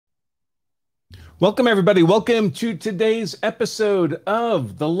Welcome, everybody. Welcome to today's episode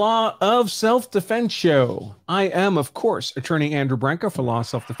of the Law of Self-Defense Show. I am, of course, Attorney Andrew Branco for Law of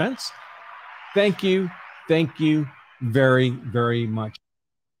Self-Defense. Thank you very, very much.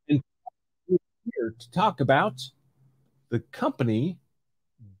 And we're here to talk about the company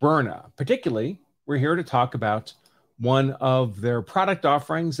Byrna. Particularly, we're here to talk about one of their product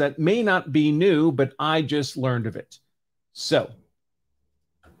offerings that may not be new, but I just learned of it. So,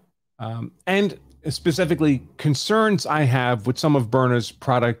 and specifically concerns I have with some of Byrna's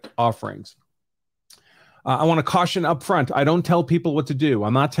product offerings. I want to caution up front. I don't tell people what to do.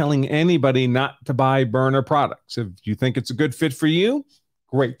 I'm not telling anybody not to buy Byrna products. If you think it's a good fit for you,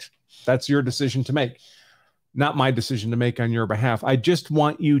 great. That's your decision to make. Not my decision to make on your behalf. I just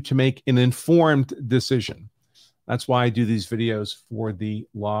want you to make an informed decision. That's why I do these videos for the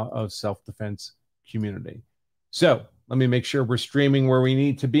Law of Self-Defense community. So let me make sure we're streaming where we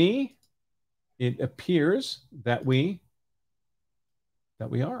need to be. It appears that we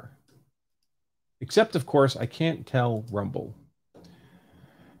are. Except, of course, I can't tell Rumble.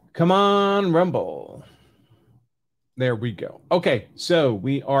 Come on, Rumble. There we go. Okay, so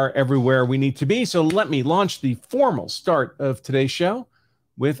we are everywhere we need to be. So let me launch the formal start of today's show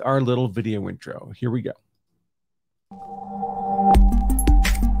with our little video intro. Here we go.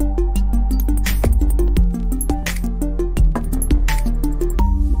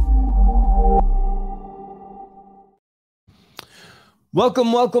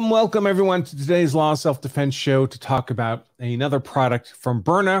 Welcome, everyone, to today's Law of Self-Defense show to talk about another product from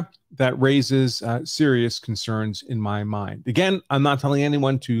Byrna that raises serious concerns in my mind. Again, I'm not telling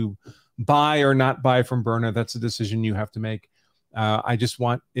anyone to buy or not buy from Byrna. That's a decision you have to make. I just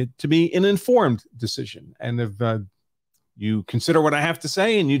want it to be an informed decision. And if you consider what I have to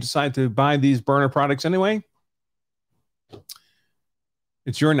say and you decide to buy these Byrna products anyway,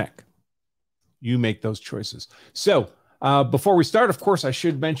 it's your neck. You make those choices. So, before we start, of course, I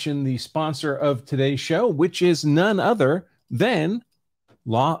should mention the sponsor of today's show, which is none other than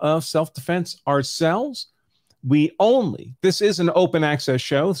Law of Self-Defense ourselves. This is an open access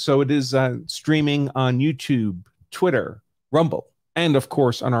show, so it is streaming on YouTube, Twitter, Rumble, and of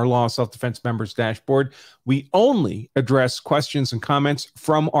course on our Law of Self-Defense members dashboard. We only address questions and comments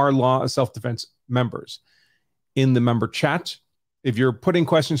from our Law of Self-Defense members in the member chat. If you're putting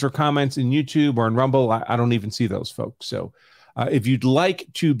questions or comments in YouTube or in Rumble, I don't even see those folks. So if you'd like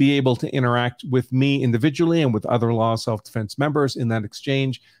to be able to interact with me individually and with other Law of Self-Defense members in that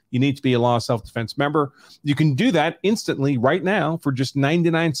exchange, you need to be a Law of Self-Defense member. You can do that instantly right now for just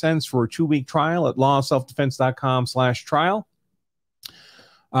 99 cents for a 2-week trial at lawofselfdefense.com/trial.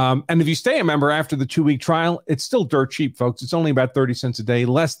 And if you stay a member after the 2-week trial, it's still dirt cheap, folks. It's only about 30 cents a day,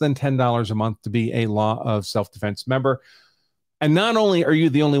 less than $10 a month to be a Law of Self-Defense member. And not only are you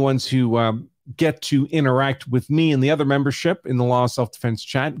the only ones who get to interact with me and the other membership in the Law of Self-Defense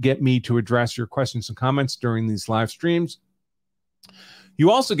chat, get me to address your questions and comments during these live streams, you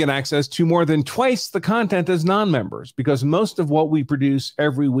also get access to more than twice the content as non-members, because most of what we produce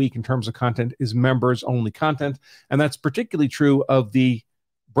every week in terms of content is members-only content. And that's particularly true of the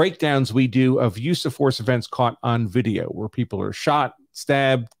breakdowns we do of use of force events caught on video, where people are shot,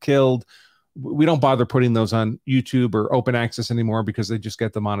 stabbed, killed. We don't bother putting those on YouTube or open access anymore because they just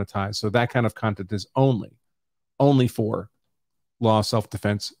get demonetized. So that kind of content is only for Law of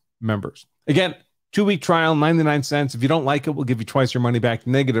Self-Defense members. Again, 2-week trial, 99 cents. If you don't like it, we'll give you twice your money back.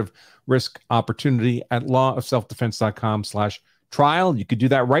 Negative risk opportunity at lawofselfdefense.com/trial. You could do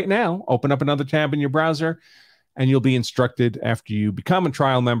that right now. Open up another tab in your browser, and you'll be instructed after you become a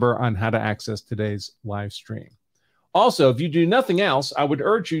trial member on how to access today's live stream. Also, if you do nothing else, I would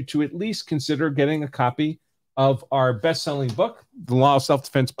urge you to at least consider getting a copy of our best-selling book, The Law of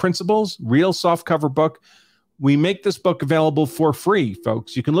Self-Defense Principles, real softcover book. We make this book available for free,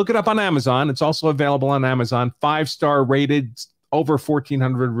 folks. You can look it up on Amazon. It's also available on Amazon, 5-star rated, over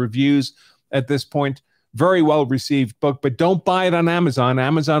 1,400 reviews at this point. Very well-received book, but don't buy it on Amazon.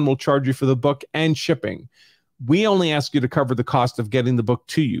 Amazon will charge you for the book and shipping. We only ask you to cover the cost of getting the book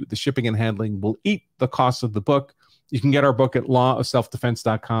to you. The shipping and handling will eat the cost of the book. You can get our book at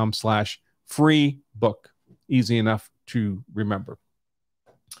lawofselfdefense.com/free book. Easy enough to remember.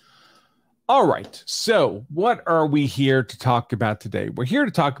 All right. So what are we here to talk about today? We're here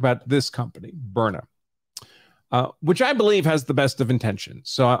to talk about this company, Byrna, which I believe has the best of intentions.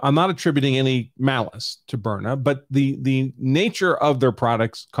 So I'm not attributing any malice to Byrna, but the nature of their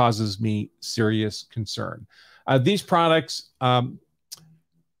products causes me serious concern. These products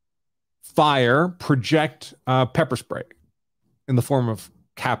project pepper spray in the form of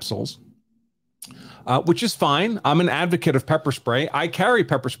capsules which is fine. I'm an advocate of pepper spray. I carry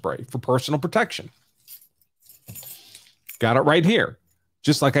pepper spray for personal protection. Got it right here,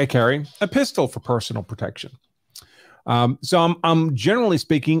 just like I carry a pistol for personal protection. So I'm generally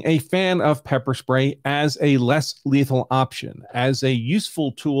speaking a fan of pepper spray as a less lethal option, as a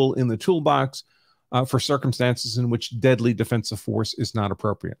useful tool in the toolbox for circumstances in which deadly defensive force is not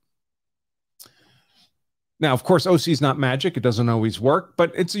appropriate. Now, of course, OC is not magic. It doesn't always work,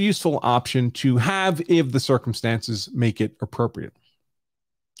 but it's a useful option to have if the circumstances make it appropriate.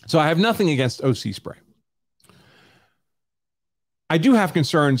 So I have nothing against OC spray. I do have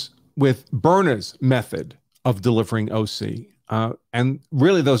concerns with Byrna's method of delivering OC. And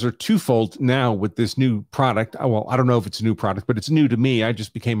really, those are twofold now with this new product. Well, I don't know if it's a new product, but it's new to me. I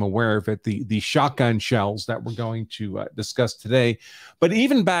just became aware of it, the shotgun shells that we're going to discuss today. But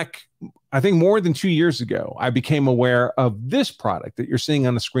even back, I think more than 2 years ago, I became aware of this product that you're seeing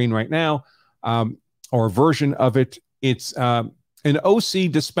on the screen right now, or a version of it. It's an OC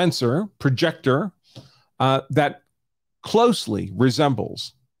dispenser projector that closely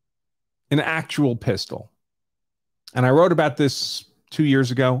resembles an actual pistol. And I wrote about this 2 years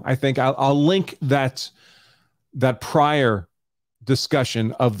ago. I think I'll link that prior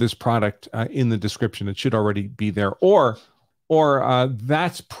discussion of this product in the description. It should already be there, or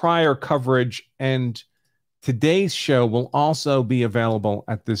that's prior coverage. And today's show will also be available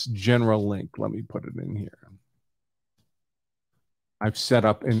at this general link. Let me put it in here. I've set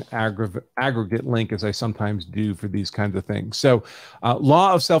up an aggregate link, as I sometimes do for these kinds of things. So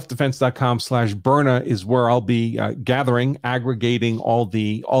lawofselfdefense.com/Byrna is where I'll be gathering, aggregating all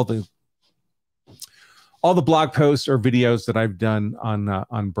the blog posts or videos that I've done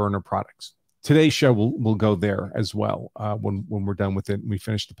on Byrna products. Today's show will go there as well when we're done with it and we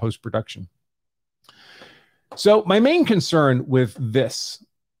finish the post-production. So my main concern with this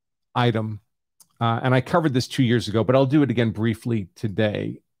item, and I covered this 2 years ago, but I'll do it again briefly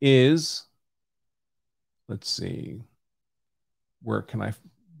today, is, let's see,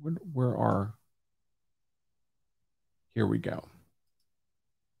 here we go,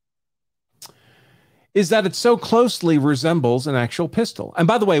 is that it so closely resembles an actual pistol. And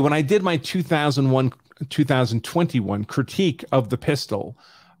by the way, when I did my 2021 critique of the pistol,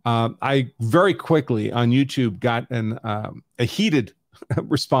 I very quickly on YouTube got a heated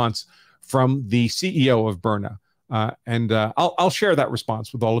response from the CEO of Byrna. And I'll share that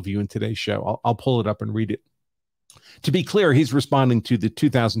response with all of you in today's show. I'll pull it up and read it. To be clear, he's responding to the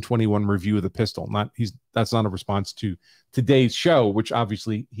 2021 review of the pistol. That's not a response to today's show, which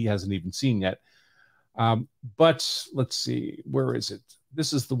obviously he hasn't even seen yet. But let's see, where is it?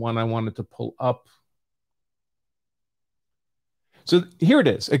 This is the one I wanted to pull up. So here it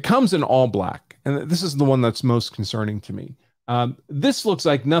is. It comes in all black. And this is the one that's most concerning to me. This looks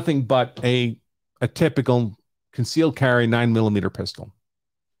like nothing but a typical concealed carry 9mm pistol.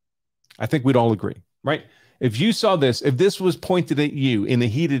 I think we'd all agree, right? If you saw this, if this was pointed at you in a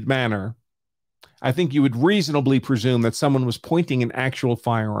heated manner, I think you would reasonably presume that someone was pointing an actual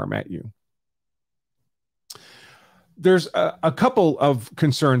firearm at you. There's a couple of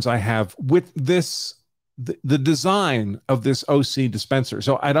concerns I have with this, the design of this OC dispenser.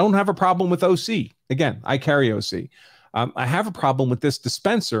 So I don't have a problem with OC. Again, I carry OC. I have a problem with this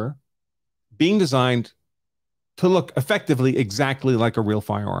dispenser being designed to look effectively exactly like a real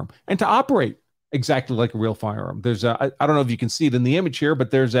firearm and to operate exactly like a real firearm. There's I don't know if you can see it in the image here,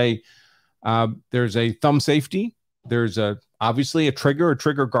 but there's a thumb safety. There's obviously a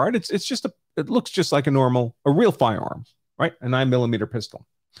trigger guard. It looks just like a real firearm, right? A 9mm pistol.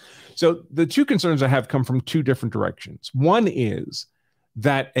 So the two concerns I have come from two different directions. One is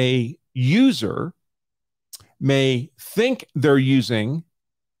that a user may think they're using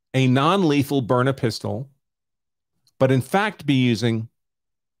a non-lethal Byrna pistol, but in fact be using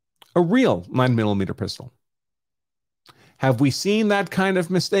a real 9mm pistol. Have we seen that kind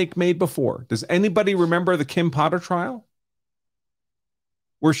of mistake made before? Does anybody remember the Kim Potter trial,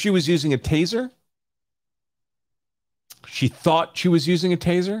 where she was using a taser? She thought she was using a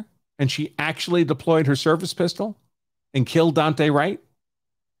taser, and she actually deployed her service pistol and killed Dante Wright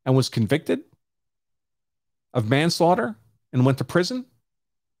and was convicted of manslaughter and went to prison.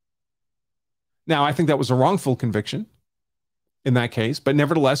 Now, I think that was a wrongful conviction in that case, but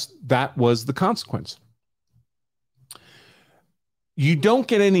nevertheless, that was the consequence. You don't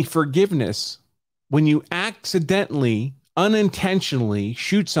get any forgiveness when you accidentally, unintentionally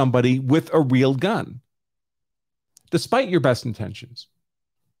shoot somebody with a real gun, despite your best intentions.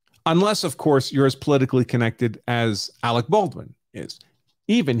 Unless, of course, you're as politically connected as Alec Baldwin is.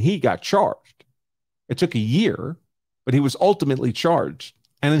 Even he got charged. It took a year, but he was ultimately charged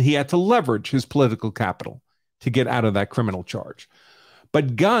And then he had to leverage his political capital to get out of that criminal charge.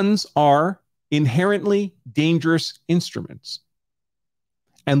 But guns are inherently dangerous instruments.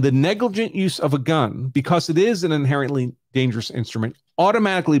 And the negligent use of a gun, because it is an inherently dangerous instrument,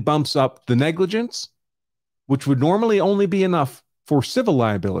 automatically bumps up the negligence, which would normally only be enough for civil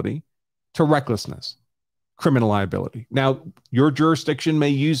liability, to recklessness, criminal liability. Now, your jurisdiction may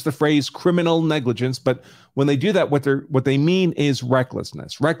use the phrase criminal negligence, but when they do that, what they mean is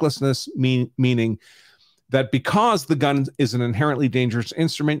recklessness. Recklessness meaning that because the gun is an inherently dangerous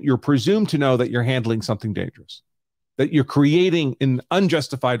instrument, you're presumed to know that you're handling something dangerous, that you're creating an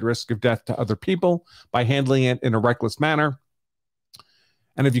unjustified risk of death to other people by handling it in a reckless manner.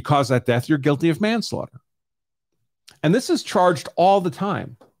 And if you cause that death, you're guilty of manslaughter. And this is charged all the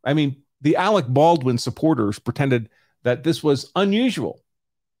time. I mean, the Alec Baldwin supporters pretended that this was unusual,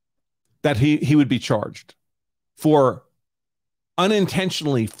 that he would be charged for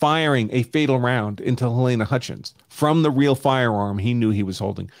unintentionally firing a fatal round into Helena Hutchins from the real firearm he knew he was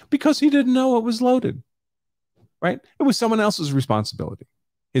holding because he didn't know it was loaded, right? It was someone else's responsibility,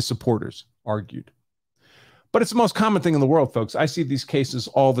 his supporters argued. But it's the most common thing in the world, folks. I see these cases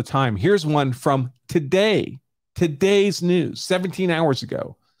all the time. Here's one from today's news, 17 hours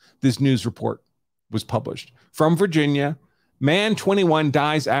ago. This news report was published. From Virginia, man 21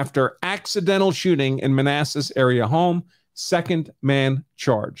 dies after accidental shooting in Manassas area home. Second man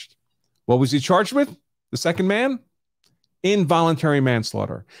charged. What was he charged with? The second man? Involuntary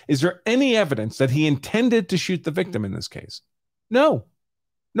manslaughter. Is there any evidence that he intended to shoot the victim in this case? No.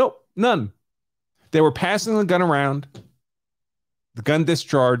 Nope, none. They were passing the gun around. The gun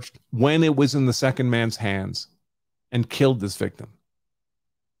discharged when it was in the second man's hands and killed this victim.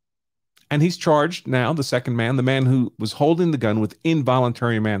 And he's charged now, the second man, the man who was holding the gun, with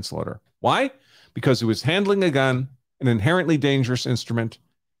involuntary manslaughter. Why? Because he was handling a gun, an inherently dangerous instrument,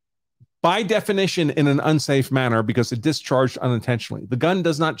 by definition in an unsafe manner because it discharged unintentionally. The gun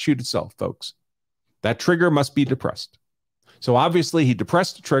does not shoot itself, folks. That trigger must be depressed. So obviously he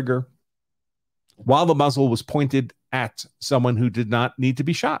depressed the trigger while the muzzle was pointed at someone who did not need to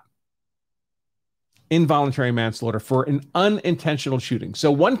be shot. Involuntary manslaughter for an unintentional shooting.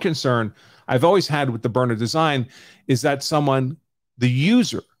 So one concern I've always had with the Byrna design is that someone, the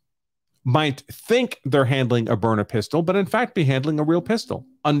user, might think they're handling a Byrna pistol, but in fact be handling a real pistol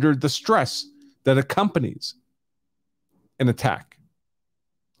under the stress that accompanies an attack.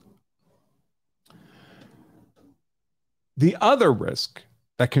 The other risk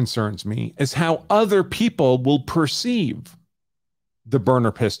that concerns me is how other people will perceive the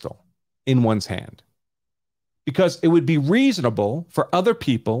Byrna pistol in one's hand. Because it would be reasonable for other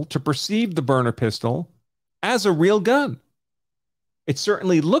people to perceive the Byrna pistol as a real gun. It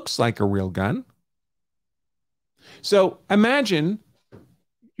certainly looks like a real gun. So imagine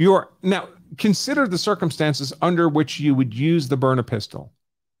now consider the circumstances under which you would use the Byrna pistol.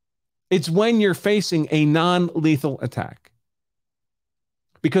 It's when you're facing a non-lethal attack.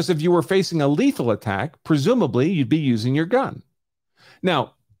 Because if you were facing a lethal attack, presumably you'd be using your gun.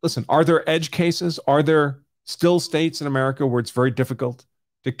 Now, listen, are there edge cases? Are there still states in America where it's very difficult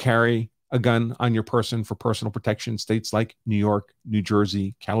to carry a gun on your person for personal protection? States like New York, New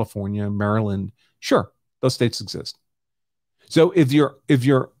Jersey, California, Maryland. Sure, those states exist. So if your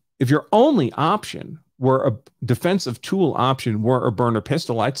only option were a defensive tool option were a Byrna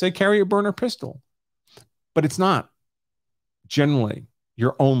pistol, I'd say carry a Byrna pistol. But it's not generally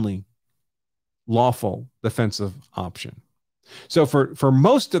your only lawful defensive option. So for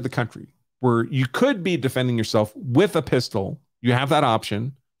most of the country, where you could be defending yourself with a pistol, you have that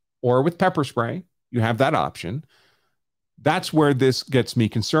option, or with pepper spray, you have that option. That's where this gets me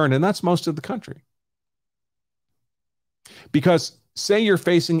concerned, and that's most of the country. Because say you're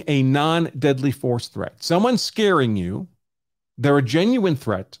facing a non-deadly force threat, someone's scaring you, they're a genuine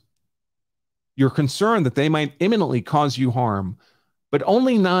threat, you're concerned that they might imminently cause you harm, but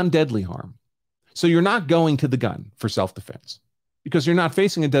only non-deadly harm. So you're not going to the gun for self-defense because you're not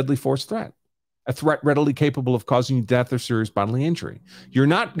facing a deadly force threat, a threat readily capable of causing you death or serious bodily injury. You're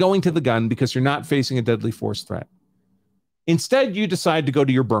not going to the gun because you're not facing a deadly force threat. Instead, you decide to go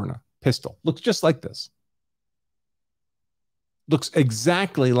to your Byrna pistol. Looks just like this. Looks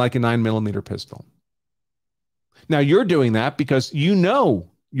exactly like a 9mm pistol. Now, you're doing that because you know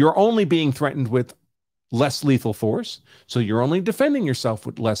you're only being threatened with less lethal force, so you're only defending yourself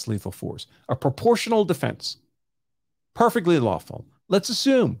with less lethal force. A proportional defense. Perfectly lawful. Let's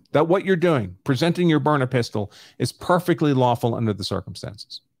assume that what you're doing, presenting your Byrna pistol, is perfectly lawful under the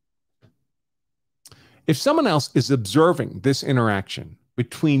circumstances. If someone else is observing this interaction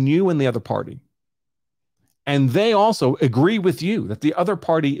between you and the other party, And they also agree with you that the other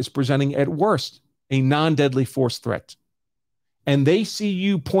party is presenting at worst a non-deadly force threat. And they see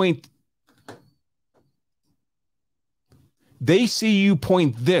you point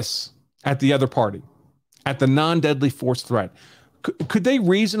this at the other party, at the non-deadly force threat. Could they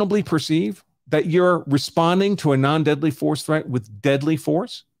reasonably perceive that you're responding to a non-deadly force threat with deadly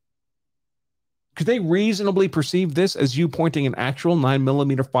force? Could they reasonably perceive this as you pointing an actual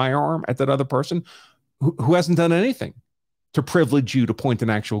 9mm firearm at that other person who hasn't done anything to privilege you to point an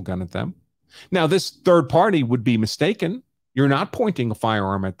actual gun at them? Now, this third party would be mistaken. You're not pointing a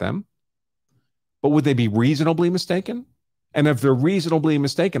firearm at them. But would they be reasonably mistaken? And if they're reasonably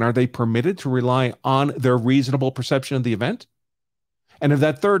mistaken, are they permitted to rely on their reasonable perception of the event? And if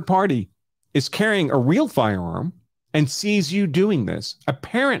that third party is carrying a real firearm and sees you doing this,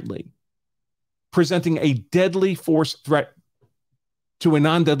 apparently presenting a deadly force threat to a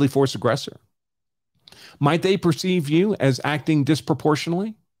non-deadly force aggressor, might they perceive you as acting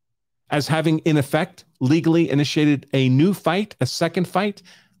disproportionately, as having, in effect, legally initiated a new fight, a second fight,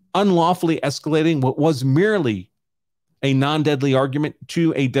 unlawfully escalating what was merely a non-deadly argument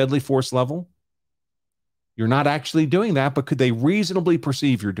to a deadly force level? You're not actually doing that, but could they reasonably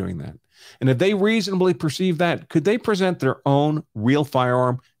perceive you're doing that? And if they reasonably perceive that, could they present their own real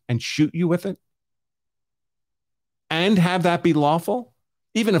firearm and shoot you with it? And have that be lawful?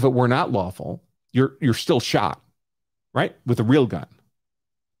 Even if it were not lawful, you're still shot, right? With a real gun.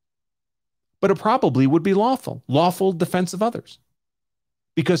 But it probably would be lawful defense of others,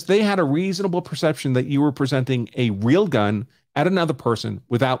 because they had a reasonable perception that you were presenting a real gun at another person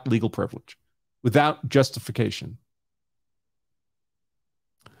without legal privilege, without justification.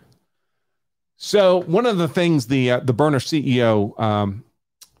 So one of the things the Byrna CEO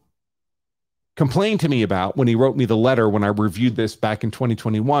complained to me about when he wrote me the letter when I reviewed this back in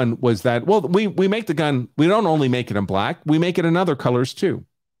 2021 was that, well, we make the gun, we don't only make it in black, we make it in other colors too.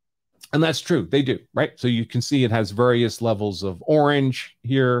 And that's true, they do, right? So you can see it has various levels of orange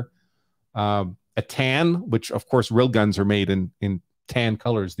here, a tan, which of course real guns are made in tan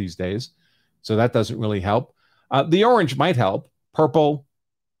colors these days. So that doesn't really help. The orange might help. Purple,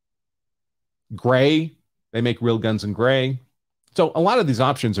 gray, they make real guns in gray. So a lot of these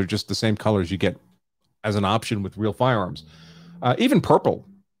options are just the same colors you get as an option with real firearms. Even purple.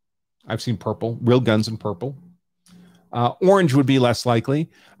 I've seen purple, real guns in purple. Orange would be less likely.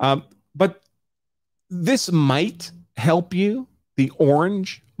 But this might help you. The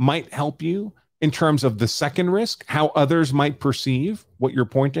orange might help you in terms of the second risk, how others might perceive what you're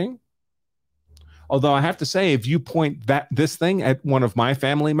pointing. Although I have to say, if you point this thing at one of my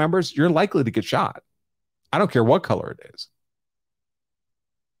family members, you're likely to get shot. I don't care what color it is.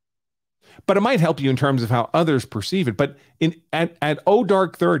 But it might help you in terms of how others perceive it. But at O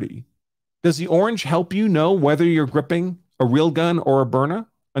dark 30, does the orange help you know whether you're gripping a real gun or a Byrna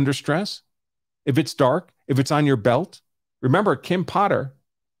under stress? If it's dark, if it's on your belt? Remember, Kim Potter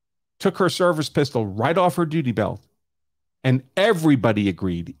took her service pistol right off her duty belt, and everybody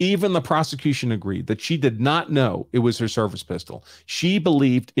agreed, even the prosecution agreed, that she did not know it was her service pistol. She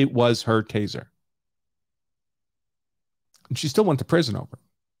believed it was her taser. And she still went to prison over it.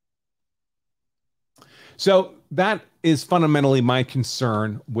 So that is fundamentally my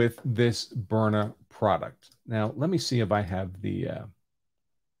concern with this Byrna product. Now, let me see if I have the...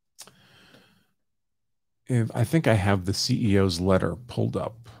 I think I have the CEO's letter pulled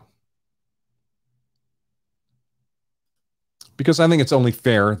up, because I think it's only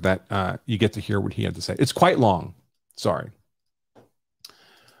fair that you get to hear what he had to say. It's quite long. Sorry.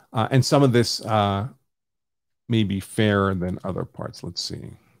 And some of this may be fairer than other parts. Let's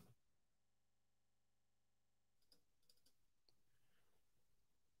see.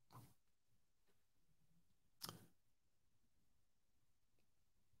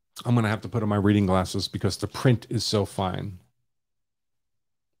 I'm going to have to put on my reading glasses because the print is so fine.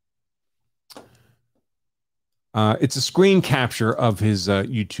 It's a screen capture of his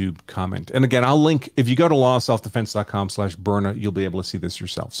YouTube comment. And again, I'll link, if you go to lawofselfdefense.com/Byrna, you'll be able to see this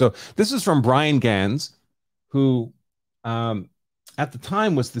yourself. So this is from Brian Gans, who at the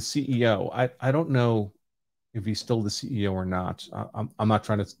time was the CEO. I don't know if he's still the CEO or not. I'm not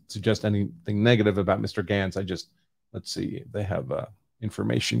trying to suggest anything negative about Mr. Gans. Let's see, they have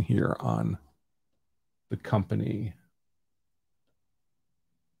information here on the company,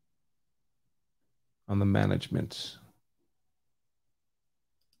 on the management.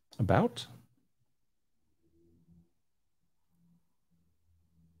 About?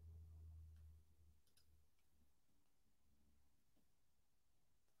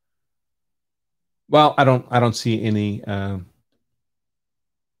 Well, I don't see any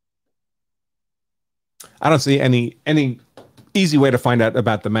I don't see any easy way to find out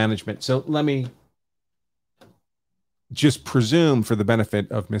about the management. So let me just presume, for the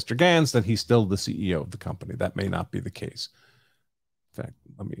benefit of Mr. Gans, that he's still the CEO of the company. That may not be the case. In fact,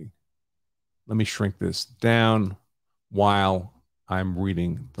 let me shrink this down while I'm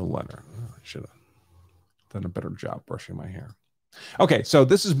reading the letter. Oh, I should have done a better job brushing my hair. Okay, so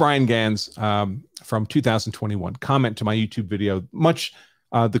this is Brian Gans from 2021. Comment to my YouTube video, much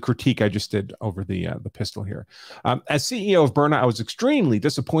the critique I just did over the pistol here. As CEO of Byrna, I was extremely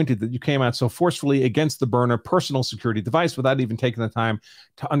disappointed that you came out so forcefully against the Byrna personal security device without even taking the time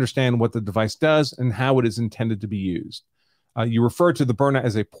to understand what the device does and how it is intended to be used. You refer to the Byrna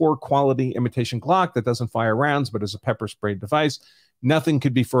as a poor quality imitation Glock that doesn't fire rounds, but as a pepper spray device. Nothing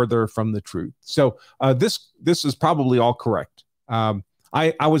could be further from the truth. So this is probably all correct. I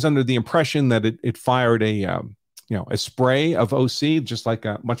was under the impression that it fired a spray of OC, just like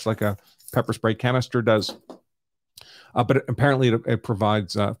much like a pepper spray canister does. But apparently it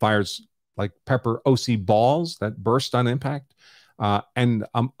provides fires like pepper OC balls that burst on impact. And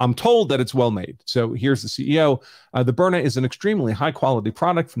I'm told that it's well made. So here's the CEO. The Byrna is an extremely high quality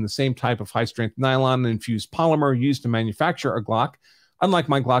product from the same type of high strength nylon infused polymer used to manufacture a Glock. Unlike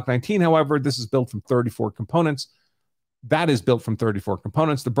my Glock 19, however, this is built from 34 components. That is built from 34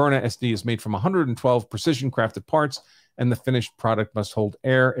 components. The Byrna SD is made from 112 precision crafted parts, and the finished product must hold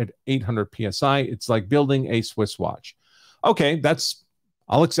air at 800 PSI. It's like building a Swiss watch. Okay,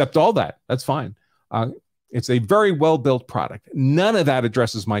 I'll accept all that. That's fine. It's a very well-built product. None of that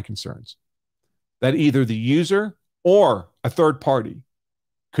addresses my concerns that either the user or a third party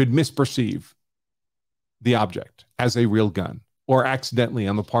could misperceive the object as a real gun, or accidentally,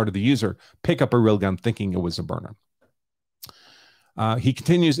 on the part of the user, pick up a real gun thinking it was a Byrna. He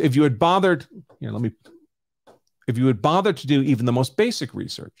continues, if you had bothered to do even the most basic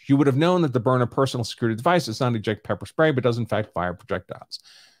research, you would have known that the Byrna personal security device does not eject pepper spray, but does in fact fire projectiles.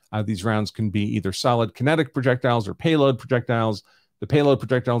 These rounds can be either solid kinetic projectiles or payload projectiles. The payload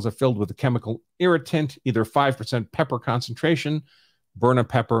projectiles are filled with a chemical irritant, either 5% pepper concentration, Byrna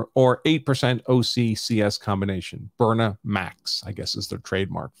pepper, or 8% OC-CS combination. Byrna Max, I guess, is their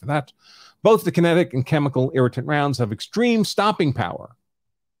trademark for that. Both the kinetic and chemical irritant rounds have extreme stopping power.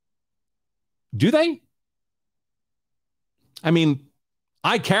 Do they? I mean,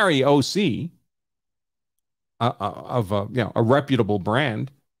 I carry OC of a reputable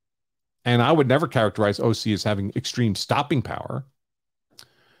brand, and I would never characterize OC as having extreme stopping power.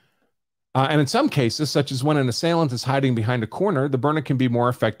 And in some cases, such as when an assailant is hiding behind a corner, the Byrna can be more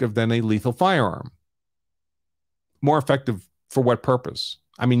effective than a lethal firearm. More effective for what purpose?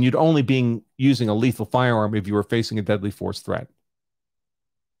 I mean, you'd only be using a lethal firearm if you were facing a deadly force threat.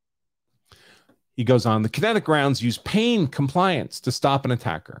 He goes on, the kinetic rounds use pain compliance to stop an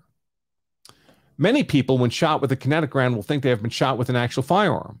attacker. Many people, when shot with a kinetic round, will think they have been shot with an actual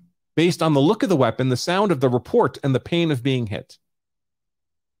firearm, based on the look of the weapon, the sound of the report, and the pain of being hit.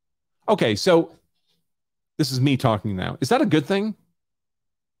 Okay, so this is me talking now. Is that a good thing?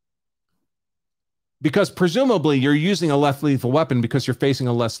 Because presumably you're using a less lethal weapon because you're facing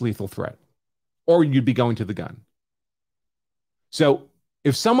a less lethal threat, or you'd be going to the gun. So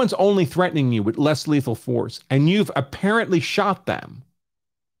if someone's only threatening you with less lethal force and you've apparently shot them,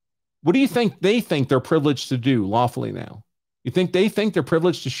 what do you think they think they're privileged to do lawfully now? You think they think they're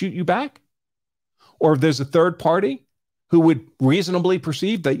privileged to shoot you back? Or if there's a third party who would reasonably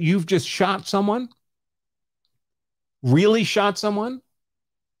perceive that you've just shot someone, really shot someone,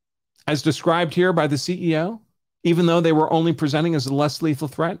 as described here by the CEO, even though they were only presenting as a less lethal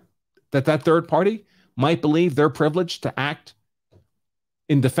threat, that third party might believe they're privileged to act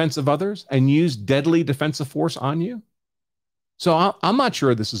in defense of others and use deadly defensive force on you? So I'm not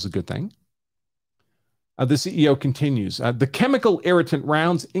sure this is a good thing. The CEO continues, the chemical irritant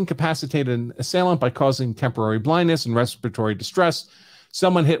rounds incapacitate an assailant by causing temporary blindness and respiratory distress.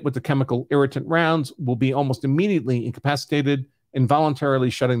 Someone hit with the chemical irritant rounds will be almost immediately incapacitated,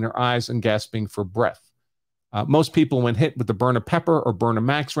 involuntarily shutting their eyes and gasping for breath. Most people, when hit with the Byrna Pepper or Byrna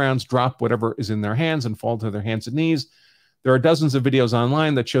Max rounds, drop whatever is in their hands and fall to their hands and knees. There are dozens of videos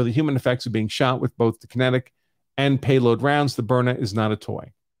online that show the human effects of being shot with both the kinetic and payload rounds. The Byrna is not a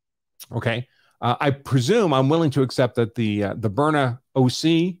toy. Okay. I presume I'm willing to accept that the Byrna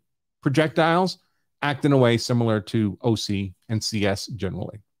OC projectiles act in a way similar to OC and CS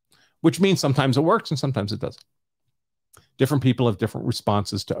generally, which means sometimes it works and sometimes it doesn't. Different people have different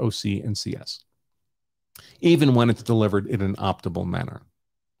responses to OC and CS, even when it's delivered in an optimal manner.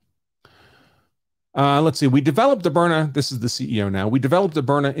 Let's see. We developed the Byrna. This is the CEO now. We developed the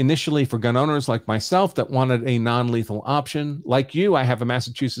Byrna initially for gun owners like myself that wanted a non-lethal option. Like you, I have a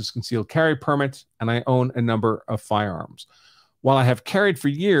Massachusetts concealed carry permit and I own a number of firearms. While I have carried for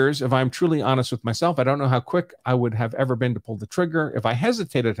years, if I'm truly honest with myself, I don't know how quick I would have ever been to pull the trigger. If I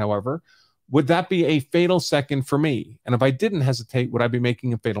hesitated, however, would that be a fatal second for me? And if I didn't hesitate, would I be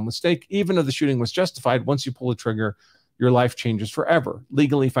making a fatal mistake? Even if the shooting was justified, once you pull the trigger, your life changes forever,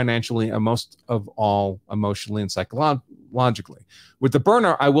 legally, financially, and most of all, emotionally and psychologically. With the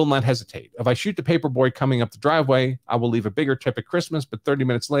Byrna, I will not hesitate. If I shoot the paper boy coming up the driveway, I will leave a bigger tip at Christmas, but 30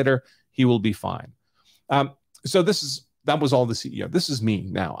 minutes later, he will be fine. So that was all the CEO. This is me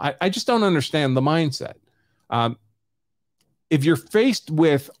now. I just don't understand the mindset. If you're faced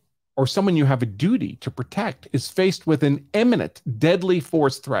with, or someone you have a duty to protect is faced with an imminent deadly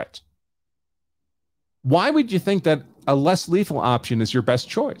force threat, why would you think that a less lethal option is your best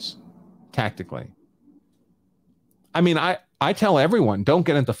choice tactically? I mean, I tell everyone, don't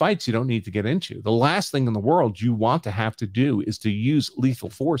get into fights you don't need to get into. The last thing in the world you want to have to do is to use lethal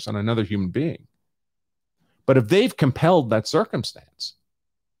force on another human being. But if they've compelled that circumstance,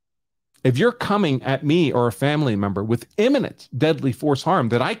 if you're coming at me or a family member with imminent deadly force harm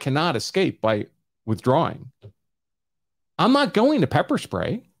that I cannot escape by withdrawing, I'm not going to pepper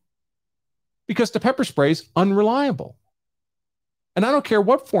spray because the pepper spray is unreliable. And I don't care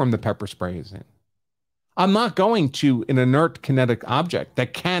what form the pepper spray is in. I'm not going to an inert kinetic object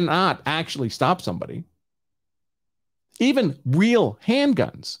that cannot actually stop somebody. Even real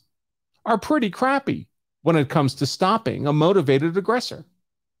handguns are pretty crappy when it comes to stopping a motivated aggressor.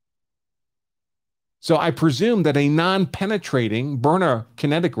 So I presume that a non-penetrating Byrna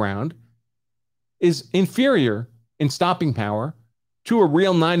kinetic round is inferior in stopping power to a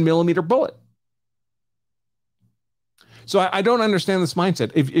real 9mm bullet. So I don't understand this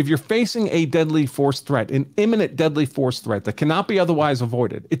mindset. If you're facing a deadly force threat, an imminent deadly force threat that cannot be otherwise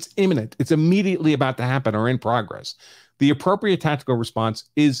avoided, it's imminent, it's immediately about to happen or in progress, the appropriate tactical response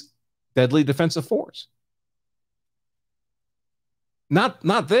is deadly defensive force.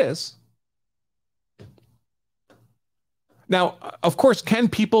 Not this. Now, of course, can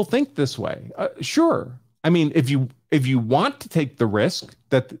people think this way? Sure. I mean, if you want to take the risk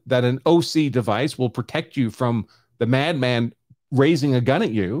that an OC device will protect you from the madman raising a gun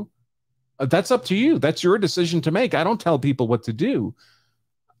at you, that's up to you. That's your decision to make. I don't tell people what to do,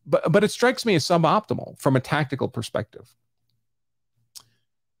 but it strikes me as suboptimal from a tactical perspective.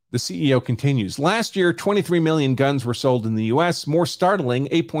 The CEO continues. Last year, 23 million guns were sold in the US. More startling,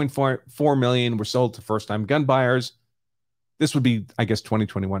 8.4 million were sold to first-time gun buyers. This would be, I guess,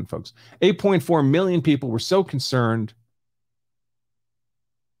 2021, folks. 8.4 million people were so concerned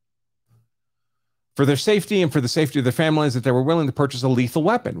for their safety and for the safety of their families that they were willing to purchase a lethal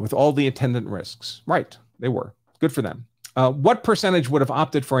weapon with all the attendant risks. Right, they were. Good for them. What percentage would have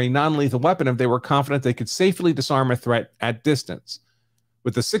opted for a non-lethal weapon if they were confident they could safely disarm a threat at distance?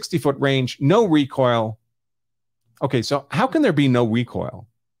 With a 60-foot range, no recoil. Okay, so how can there be no recoil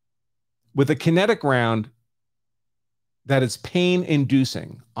with a kinetic round that is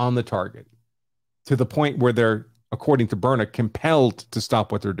pain-inducing on the target to the point where they're, according to Byrna, compelled to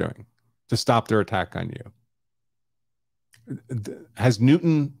stop what they're doing, to stop their attack on you? Has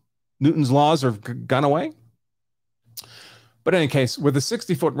Newton's laws have gone away? But in any case, with a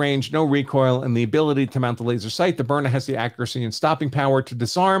 60-foot range, no recoil, and the ability to mount the laser sight, the Byrna has the accuracy and stopping power to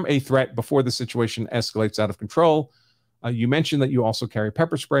disarm a threat before the situation escalates out of control. You mentioned that you also carry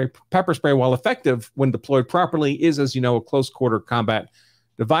pepper spray. Pepper spray, while effective when deployed properly, is, as you know, a close-quarter combat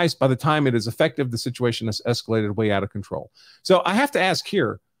device. By the time it is effective, the situation has escalated way out of control. So I have to ask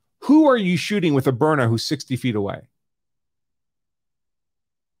here, who are you shooting with a Byrna who's 60 feet away?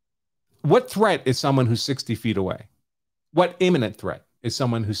 What threat is someone who's 60 feet away? What imminent threat is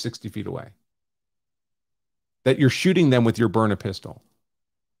someone who's 60 feet away? That you're shooting them with your Byrna pistol.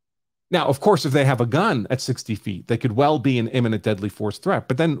 Now, of course, if they have a gun at 60 feet, they could well be an imminent deadly force threat.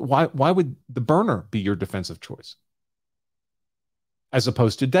 But then why would the Byrna be your defensive choice as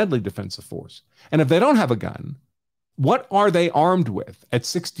opposed to deadly defensive force? And if they don't have a gun, what are they armed with at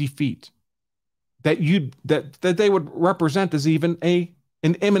 60 feet that they would represent as even an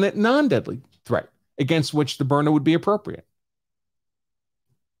imminent non-deadly threat against which the Byrna would be appropriate?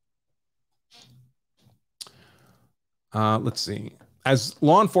 Let's see. As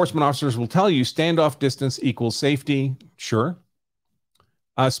law enforcement officers will tell you, standoff distance equals safety. Sure.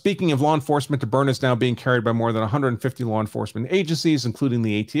 Speaking of law enforcement, the Byrna is now being carried by more than 150 law enforcement agencies, including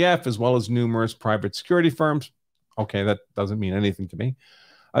the ATF, as well as numerous private security firms. Okay, that doesn't mean anything to me.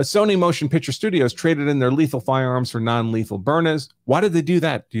 Sony Motion Picture Studios traded in their lethal firearms for non-lethal Byrnas. Why did they do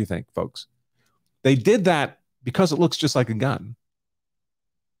that, do you think, folks? They did that because it looks just like a gun.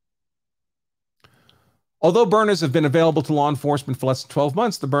 Although Byrnas have been available to law enforcement for less than 12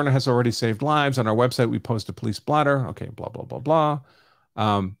 months, the Byrna has already saved lives. On our website, we post a police blotter. Okay, blah, blah, blah,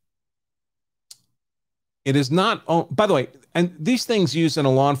 blah. It is not, by the way, and these things used in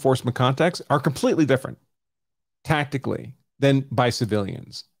a law enforcement context are completely different tactically than by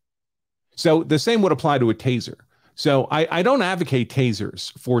civilians. So the same would apply to a taser. So I don't advocate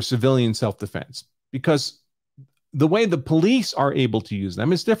tasers for civilian self-defense because the way the police are able to use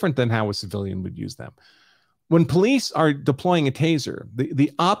them is different than how a civilian would use them. When police are deploying a taser,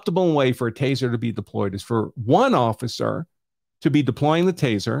 the optimal way for a taser to be deployed is for one officer to be deploying the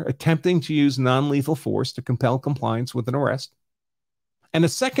taser, attempting to use non-lethal force to compel compliance with an arrest, and a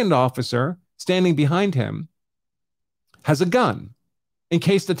second officer standing behind him has a gun in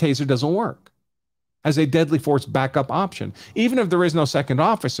case the taser doesn't work, as a deadly force backup option. Even if there is no second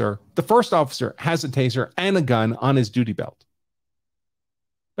officer, the first officer has a taser and a gun on his duty belt.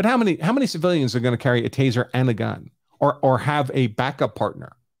 But how many civilians are going to carry a taser and a gun, or have a backup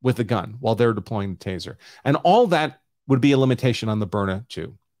partner with a gun while they're deploying the taser? And all that would be a limitation on the Byrna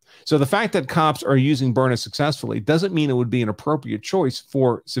too. So the fact that cops are using Byrna successfully doesn't mean it would be an appropriate choice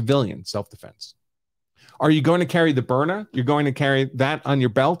for civilian self-defense. Are you going to carry the Byrna? You're going to carry that on your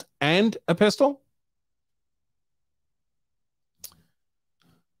belt and a pistol?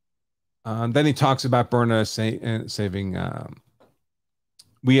 Then he talks about Byrna saving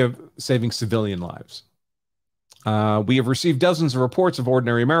civilian lives. We have received dozens of reports of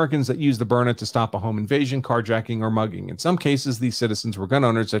ordinary Americans that use the Byrna to stop a home invasion, carjacking, or mugging. In some cases, these citizens were gun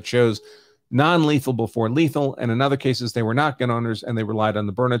owners that chose non-lethal before lethal, and in other cases, they were not gun owners and they relied on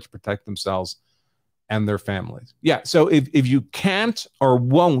the Byrna to protect themselves and their families. Yeah, so if you can't or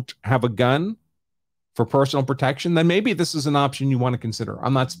won't have a gun for personal protection, then maybe this is an option you want to consider.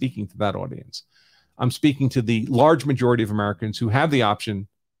 I'm not speaking to that audience. I'm speaking to the large majority of Americans who have the option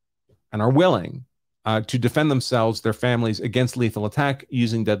and are willing to defend themselves, their families, against lethal attack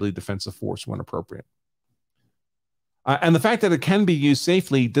using deadly defensive force when appropriate. And the fact that it can be used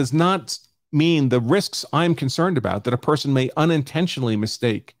safely does not mean the risks I'm concerned about, that a person may unintentionally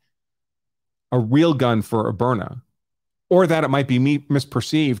mistake a real gun for a Byrna, or that it might be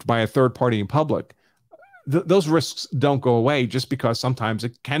misperceived by a third party in public. Those risks don't go away just because sometimes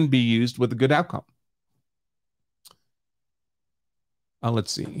it can be used with a good outcome.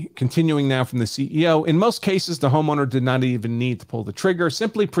 Let's see. Continuing now from the CEO. In most cases, the homeowner did not even need to pull the trigger.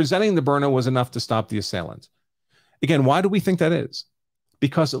 Simply presenting the Byrna was enough to stop the assailant. Again, why do we think that is?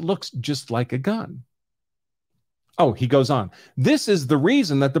 Because it looks just like a gun. Oh, he goes on. This is the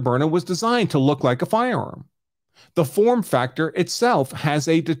reason that the Byrna was designed to look like a firearm. The form factor itself has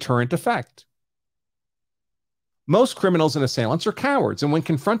a deterrent effect. Most criminals and assailants are cowards, and when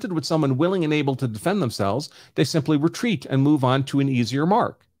confronted with someone willing and able to defend themselves, they simply retreat and move on to an easier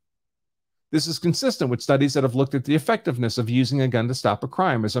mark. This is consistent with studies that have looked at the effectiveness of using a gun to stop a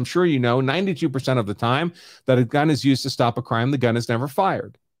crime. As I'm sure you know, 92% of the time that a gun is used to stop a crime, the gun is never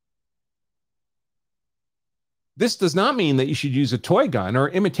fired. This does not mean that you should use a toy gun or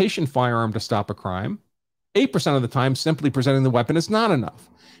imitation firearm to stop a crime. 8% of the time, simply presenting the weapon is not enough.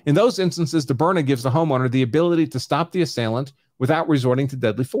 In those instances, the Byrna gives the homeowner the ability to stop the assailant without resorting to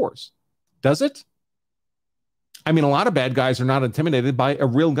deadly force. Does it? I mean, a lot of bad guys are not intimidated by a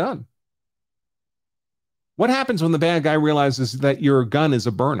real gun. What happens when the bad guy realizes that your gun is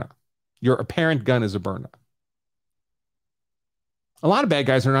a Byrna? Your apparent gun is a Byrna. A lot of bad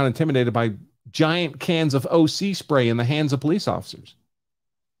guys are not intimidated by giant cans of OC spray in the hands of police officers.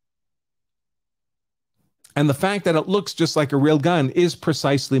 And the fact that it looks just like a real gun is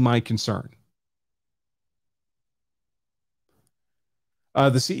precisely my concern.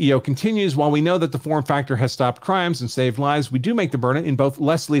 The CEO continues, while we know that the form factor has stopped crimes and saved lives, we do make the Byrna in both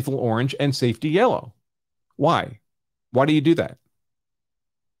less lethal orange and safety yellow. Why? Why do you do that?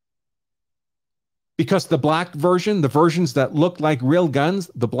 Because the black version, the versions that look like real guns,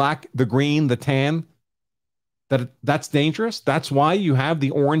 the black, the green, the tan, that's dangerous? That's why you have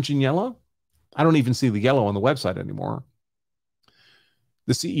the orange and yellow? I don't even see the yellow on the website anymore.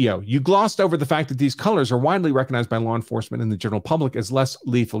 The CEO, you glossed over the fact that these colors are widely recognized by law enforcement and the general public as less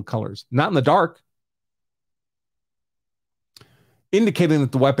lethal colors. Not in the dark. Indicating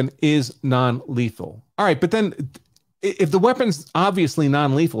that the weapon is non-lethal. All right, but then if the weapon's obviously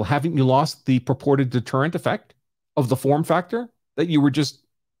non-lethal, haven't you lost the purported deterrent effect of the form factor that you were just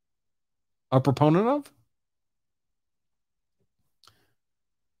a proponent of?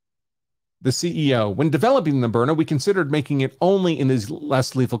 The CEO, when developing the Byrna, we considered making it only in these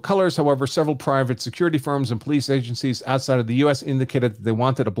less lethal colors. However, several private security firms and police agencies outside of the US indicated that they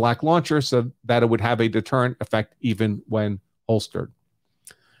wanted a black launcher so that it would have a deterrent effect even when holstered.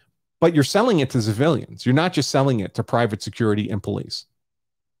 But you're selling it to civilians. You're not just selling it to private security and police.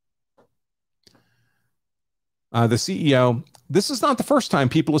 The CEO, this is not the first time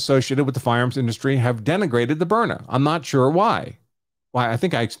people associated with the firearms industry have denigrated the Byrna. I'm not sure why. Well, I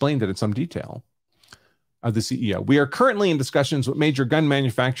think I explained it in some detail. The CEO, we are currently in discussions with major gun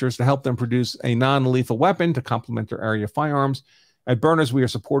manufacturers to help them produce a non-lethal weapon to complement their area of firearms. At Byrna's, we are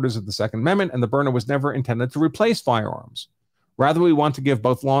supporters of the Second Amendment, and the Byrna was never intended to replace firearms. Rather, we want to give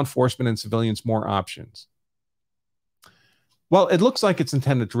both law enforcement and civilians more options. Well, it looks like it's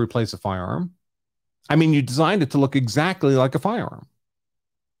intended to replace a firearm. I mean, you designed it to look exactly like a firearm.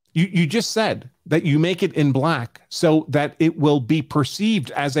 You just said that you make it in black so that it will be perceived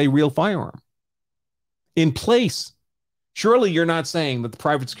as a real firearm. In place, surely you're not saying that the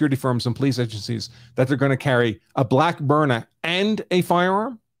private security firms and police agencies that they're going to carry a black Byrna and a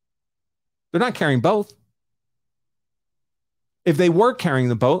firearm? They're not carrying both. If they were carrying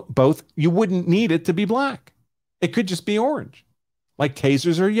the both, you wouldn't need it to be black. It could just be orange, like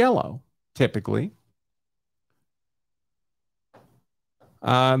tasers are yellow, typically.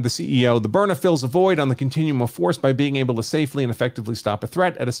 The CEO, the Byrna fills a void on the continuum of force by being able to safely and effectively stop a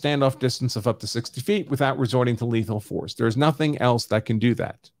threat at a standoff distance of up to 60 feet without resorting to lethal force. There is nothing else that can do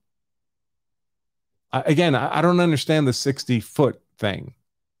that. Again, I don't understand the 60-foot thing,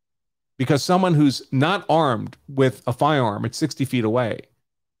 because someone who's not armed with a firearm at 60 feet away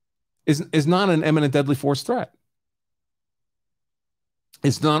is not an imminent deadly force threat.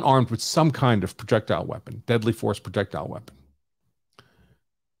 Is not armed with some kind of projectile weapon, deadly force projectile weapon.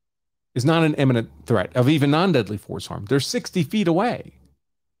 Is not an imminent threat of even non-deadly force harm. They're 60 feet away.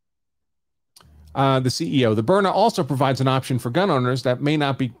 The CEO, the Byrna also provides an option for gun owners that may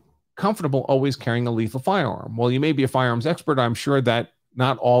not be comfortable always carrying a lethal firearm. While you may be a firearms expert, I'm sure that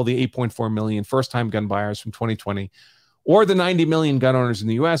not all the 8.4 million first-time gun buyers from 2020 or the 90 million gun owners in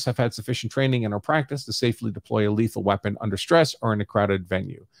the US have had sufficient training and or practice to safely deploy a lethal weapon under stress or in a crowded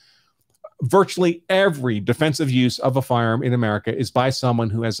venue. Virtually every defensive use of a firearm in America is by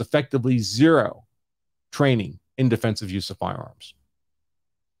someone who has effectively zero training in defensive use of firearms.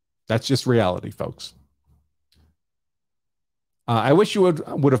 That's just reality, folks. I wish you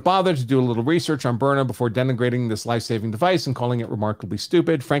would have bothered to do a little research on Byrna before denigrating this life-saving device and calling it remarkably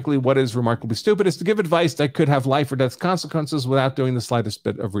stupid. Frankly, what is remarkably stupid is to give advice that could have life or death consequences without doing the slightest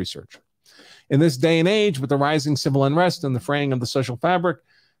bit of research. In this day and age, with the rising civil unrest and the fraying of the social fabric,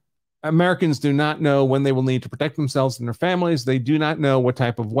 Americans do not know when they will need to protect themselves and their families. They do not know what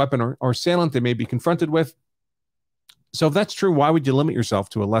type of weapon or assailant they may be confronted with. So if that's true, why would you limit yourself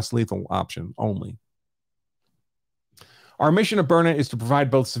to a less lethal option only? Our mission at Byrna is to provide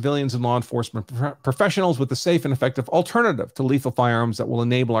both civilians and law enforcement professionals with a safe and effective alternative to lethal firearms that will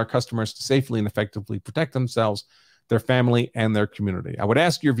enable our customers to safely and effectively protect themselves, their family, and their community. I would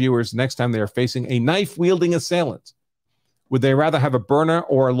ask your viewers next time they are facing a knife-wielding assailant, would they rather have a Byrna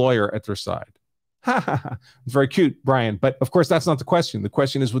or a lawyer at their side? Ha ha ha. It's very cute, Brian. But of course, that's not the question. The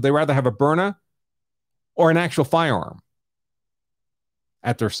question is, would they rather have a Byrna or an actual firearm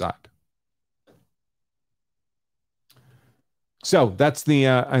at their side? So that's the,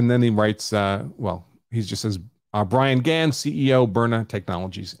 and then he writes, well, he just says, Brian Gann, CEO, Byrna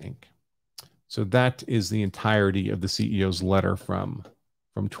Technologies, Inc. So that is the entirety of the CEO's letter from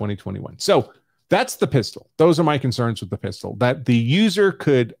 2021. So that's the pistol. Those are my concerns with the pistol, that the user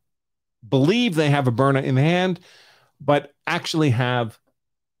could believe they have a Byrna in hand, but actually have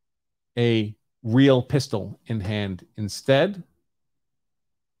a real pistol in hand instead.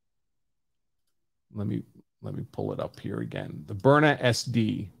 Let me pull it up here again. The Byrna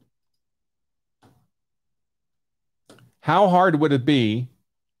SD. How hard would it be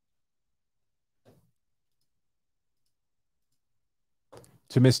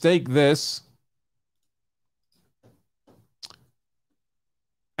to mistake this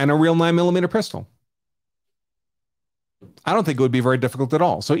and a real 9mm pistol? I don't think it would be very difficult at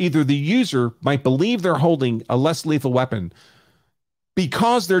all. So either the user might believe they're holding a less lethal weapon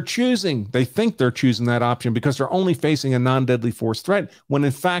because they think they're choosing that option because they're only facing a non-deadly force threat, when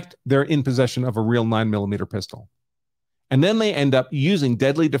in fact they're in possession of a real 9mm pistol. And then they end up using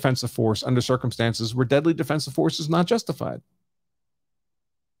deadly defensive force under circumstances where deadly defensive force is not justified.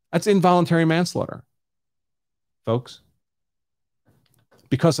 That's involuntary manslaughter, folks,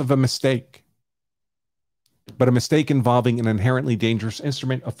 because of a mistake, but a mistake involving an inherently dangerous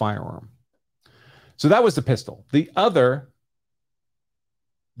instrument, a firearm. So that was the pistol. The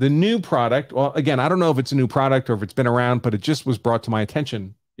the new product, well, again, I don't know if it's a new product or if it's been around, but it just was brought to my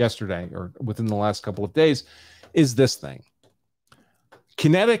attention yesterday or within the last couple of days, is this thing.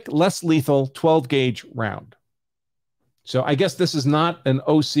 Kinetic, less lethal, 12 gauge round. So I guess this is not an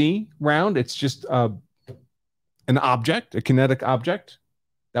OC round. It's just an object, a kinetic object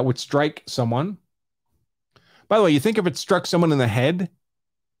that would strike someone. By the way, you think if it struck someone in the head,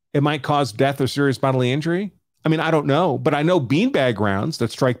 it might cause death or serious bodily injury? I mean, I don't know, but I know beanbag rounds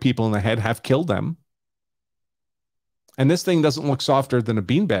that strike people in the head have killed them. And this thing doesn't look softer than a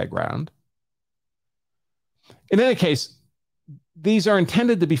beanbag round. In any case, these are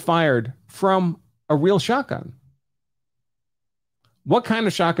intended to be fired from a real shotgun. What kind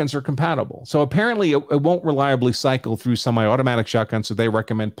of shotguns are compatible? So apparently it won't reliably cycle through semi-automatic shotguns, so they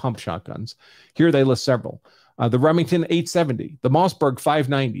recommend pump shotguns. Here they list several. The Remington 870, the Mossberg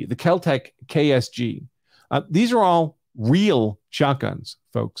 590, the Keltec KSG. These are all real shotguns,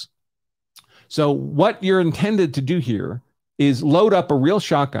 folks. So what you're intended to do here is load up a real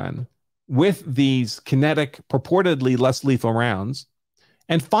shotgun with these kinetic, purportedly less lethal rounds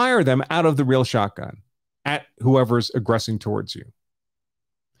and fire them out of the real shotgun at whoever's aggressing towards you.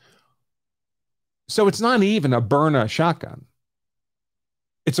 So it's not even a Byrna shotgun.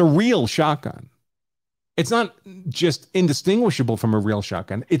 It's a real shotgun. It's not just indistinguishable from a real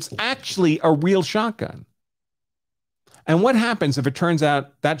shotgun. It's actually a real shotgun. And what happens if it turns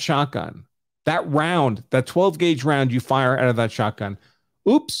out that shotgun, that round, that 12 gauge round you fire out of that shotgun,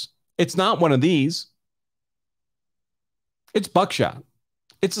 oops, it's not one of these. It's buckshot.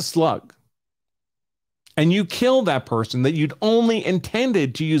 It's a slug. And you kill that person that you'd only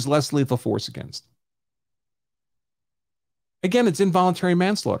intended to use less lethal force against. Again, it's involuntary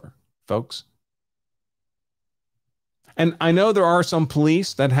manslaughter, folks. And I know there are some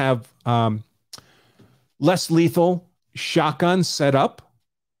police that have less lethal shotguns set up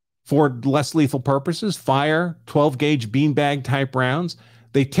for less lethal purposes, fire 12 gauge beanbag type rounds.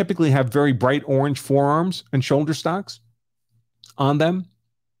 They typically have very bright orange forearms and shoulder stocks on them.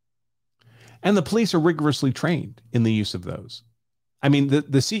 And the police are rigorously trained in the use of those. I mean, the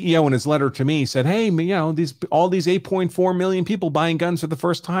CEO in his letter to me said, hey, you know, all these 8.4 million people buying guns for the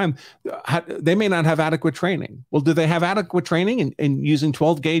first time, they may not have adequate training. Well, do they have adequate training in using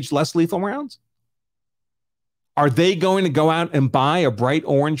 12 gauge less lethal rounds? Are they going to go out and buy a bright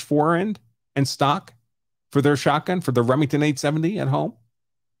orange forend and stock for their shotgun, for the Remington 870 at home?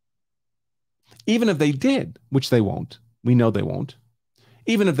 Even if they did, which they won't, we know they won't.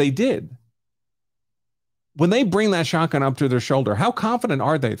 Even if they did, when they bring that shotgun up to their shoulder, how confident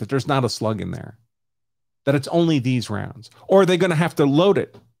are they that there's not a slug in there? That it's only these rounds? Or are they going to have to load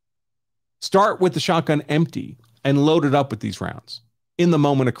it? Start with the shotgun empty and load it up with these rounds in the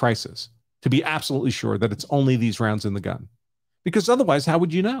moment of crisis to be absolutely sure that it's only these rounds in the gun. Because otherwise, how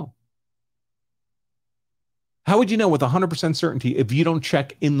would you know? How would you know with 100% certainty if you don't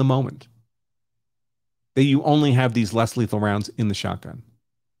check in the moment that you only have these less lethal rounds in the shotgun?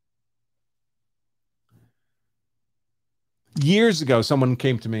 Years ago, someone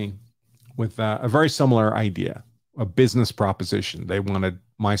came to me with a very similar idea, a business proposition they wanted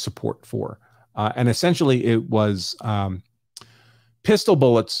my support for. And essentially, it was pistol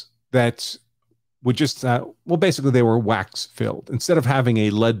bullets that would just, well, basically, they were wax filled. Instead of having a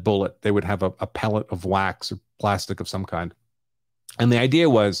lead bullet, they would have a pellet of wax or plastic of some kind. And the idea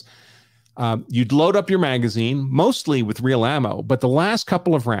was you'd load up your magazine, mostly with real ammo, but the last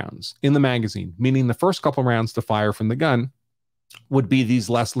couple of rounds in the magazine, meaning the first couple of rounds to fire from the gun, would be these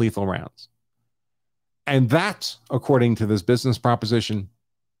less lethal rounds. And that, according to this business proposition,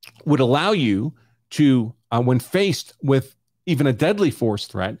 would allow you to, when faced with even a deadly force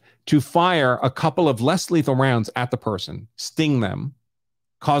threat, to fire a couple of less lethal rounds at the person, sting them,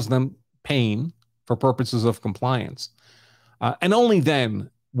 cause them pain for purposes of compliance. And only then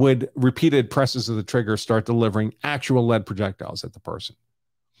would repeated presses of the trigger start delivering actual lead projectiles at the person.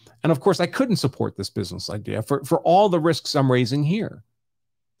 And of course, I couldn't support this business idea for all the risks I'm raising here.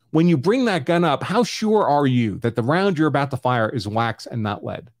 When you bring that gun up, how sure are you that the round you're about to fire is wax and not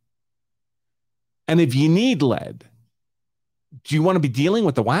lead? And if you need lead, do you want to be dealing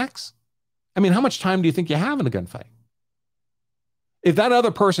with the wax? I mean, how much time do you think you have in a gunfight? If that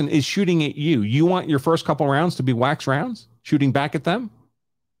other person is shooting at you, you want your first couple rounds to be wax rounds, shooting back at them?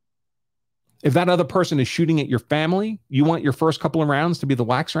 If that other person is shooting at your family, you want your first couple of rounds to be the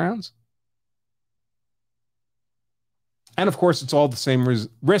wax rounds? And of course, it's all the same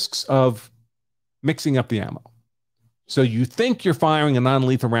risks of mixing up the ammo. So you think you're firing a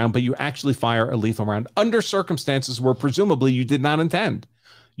non-lethal round, but you actually fire a lethal round under circumstances where presumably you did not intend.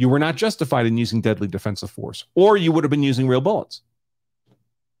 You were not justified in using deadly defensive force, or you would have been using real bullets.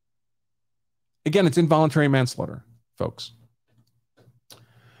 Again, it's involuntary manslaughter, folks.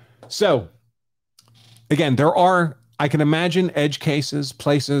 So again, there are, I can imagine edge cases,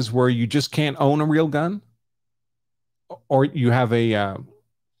 places where you just can't own a real gun, or you have a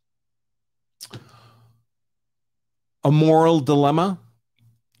moral dilemma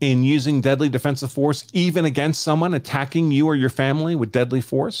in using deadly defensive force, even against someone attacking you or your family with deadly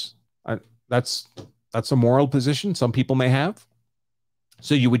force. That's a moral position some people may have.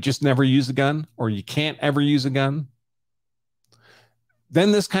 So you would just never use a gun, or you can't ever use a gun.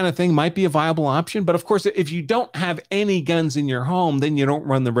 Then this kind of thing might be a viable option. But of course, if you don't have any guns in your home, then you don't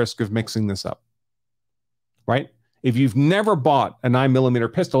run the risk of mixing this up, right? If you've never bought a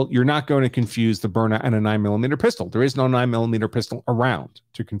 9mm pistol, you're not going to confuse the Byrna and a 9mm pistol. There is no 9mm pistol around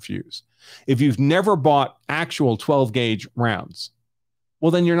to confuse. If you've never bought actual 12-gauge rounds,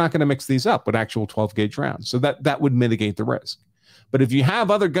 well, then you're not going to mix these up with actual 12-gauge rounds. So that would mitigate the risk. But if you have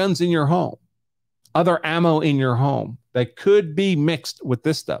other guns in your home, other ammo in your home that could be mixed with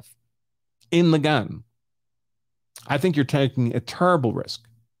this stuff in the gun, I think you're taking a terrible risk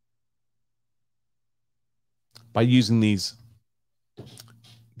by using these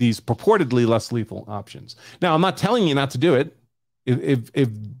purportedly less lethal options. Now, I'm not telling you not to do it. If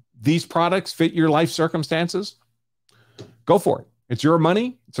these products fit your life circumstances, go for it. It's your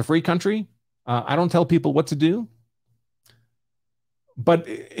money. It's a free country. I don't tell people what to do. But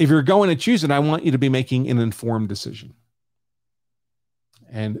if you're going to choose it, I want you to be making an informed decision.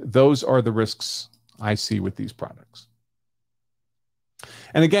 And those are the risks I see with these products.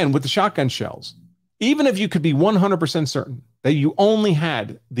 And again, with the shotgun shells, even if you could be 100% certain that you only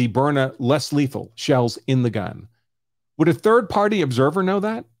had the Byrna less lethal shells in the gun, would a third-party observer know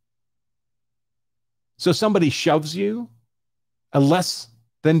that? So somebody shoves you a less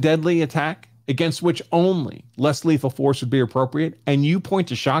than deadly attack against which only less lethal force would be appropriate, and you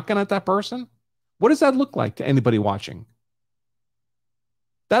point a shotgun at that person? What does that look like to anybody watching?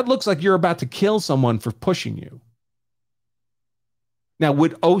 That looks like you're about to kill someone for pushing you. Now,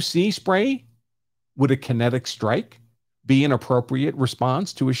 would OC spray, would a kinetic strike be an appropriate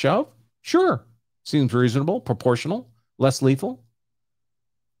response to a shove? Sure. Seems reasonable, proportional, less lethal.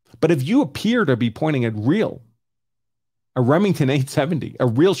 But if you appear to be pointing at a Remington 870, a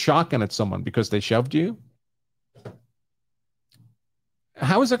real shotgun at someone because they shoved you,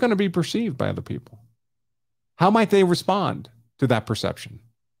 how is that going to be perceived by other people? How might they respond to that perception?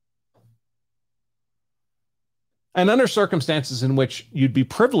 And under circumstances in which you'd be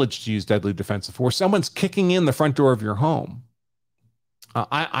privileged to use deadly defensive force, someone's kicking in the front door of your home,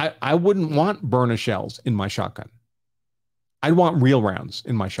 I wouldn't want Byrna shells in my shotgun. I'd want real rounds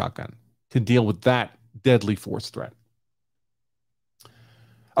in my shotgun to deal with that deadly force threat.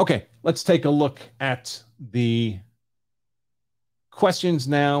 Okay, let's take a look at the questions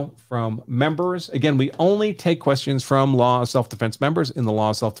now from members. Again, we only take questions from Law of Self-Defense members in the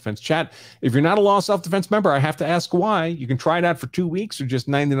Law of Self-Defense chat. If you're not a Law of Self-Defense member, I have to ask why. You can try it out for 2 weeks for just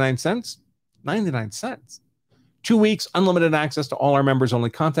 99 cents. 99 cents. 2 weeks, unlimited access to all our members-only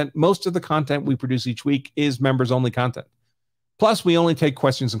content. Most of the content we produce each week is members-only content. Plus, we only take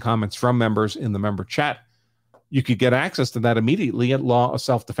questions and comments from members in the member chat. You could get access to that immediately at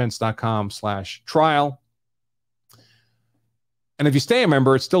lawofselfdefense.com/trial. And if you stay a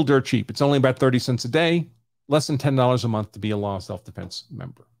member, it's still dirt cheap. It's only about 30 cents a day, less than $10 a month to be a Law of Self-Defense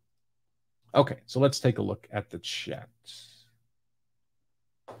member. Okay, so let's take a look at the chat.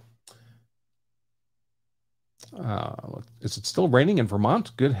 Is it still raining in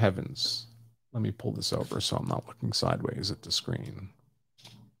Vermont? Good heavens. Let me pull this over so I'm not looking sideways at the screen.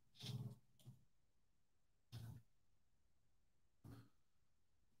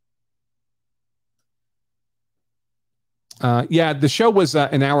 Yeah, the show was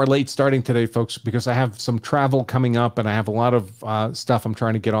an hour late starting today, folks, because I have some travel coming up and I have a lot of stuff I'm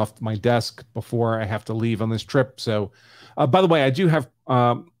trying to get off my desk before I have to leave on this trip. So, by the way, I do have,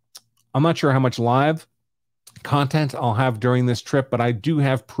 I'm not sure how much live content I'll have during this trip, but I do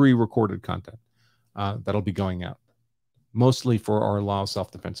have pre-recorded content that'll be going out, mostly for our Law of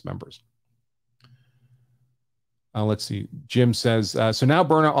Self-Defense members. Let's see. Jim says, so now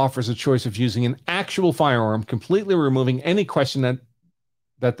Byrna offers a choice of using an actual firearm, completely removing any question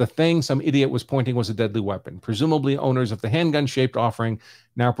that the thing some idiot was pointing was a deadly weapon. Presumably, owners of the handgun-shaped offering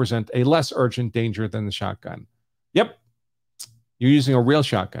now present a less urgent danger than the shotgun. Yep. You're using a real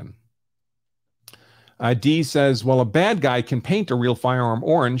shotgun. D says, while a bad guy can paint a real firearm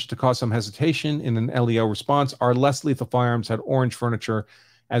orange to cause some hesitation in an LEO response, our less lethal firearms had orange furniture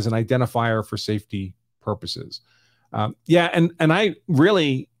as an identifier for safety purposes. Yeah, and I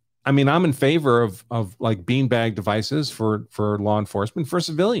really, I mean, I'm in favor of like beanbag devices for law enforcement, for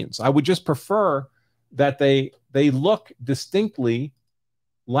civilians. I would just prefer that they look distinctly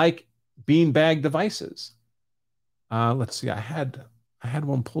like beanbag devices. Let's see. I had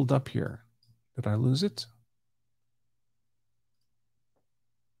one pulled up here. Did I lose it?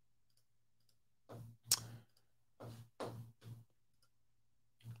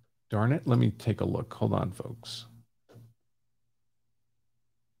 Darn it. Let me take a look. Hold on, folks.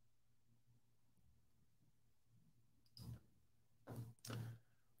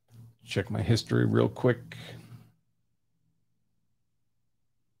 Check my history real quick.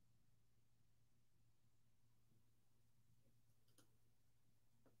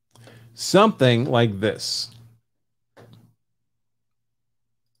 Something like this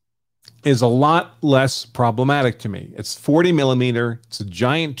is a lot less problematic to me. It's 40 millimeter. It's a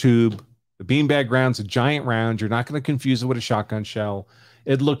giant tube. The beanbag round's a giant round. You're not going to confuse it with a shotgun shell.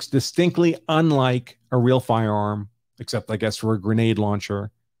 It looks distinctly unlike a real firearm, except I guess for a grenade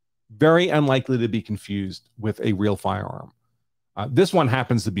launcher. Very unlikely to be confused with a real firearm. This one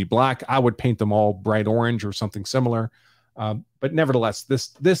happens to be black. I would paint them all bright orange or something similar. But nevertheless,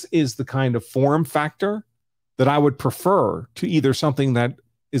 this is the kind of form factor that I would prefer to either something that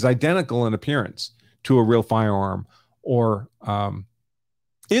is identical in appearance to a real firearm or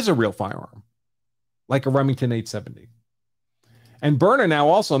is a real firearm, like a Remington 870. And Byrna now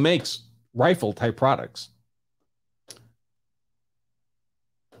also makes rifle type products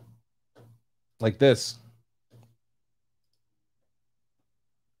like this.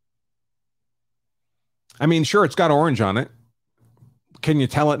 I mean, sure, it's got orange on it. Can you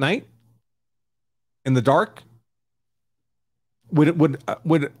tell at night? In the dark? Would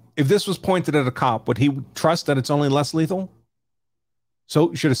if this was pointed at a cop, would he trust that it's only less lethal?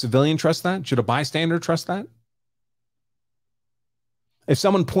 So should a civilian trust that? Should a bystander trust that? If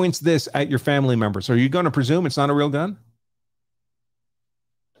someone points this at your family members, are you going to presume it's not a real gun?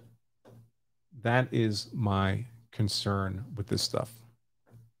 That is my concern with this stuff.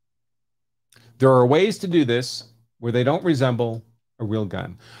 There are ways to do this where they don't resemble a real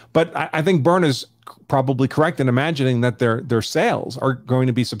gun. But I think Byrna's probably correct in imagining that their sales are going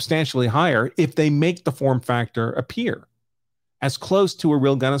to be substantially higher if they make the form factor appear as close to a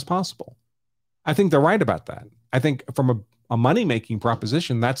real gun as possible. I think they're right about that. I think from a money-making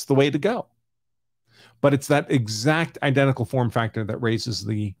proposition, that's the way to go. But it's that exact identical form factor that raises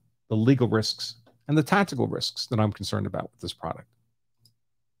the legal risks and the tactical risks that I'm concerned about with this product.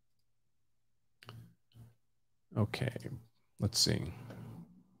 Okay, let's see.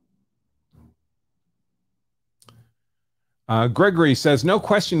 Gregory says, no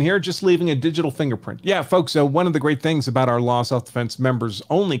question here, just leaving a digital fingerprint. Yeah, folks, so one of the great things about our Law Self-Defense members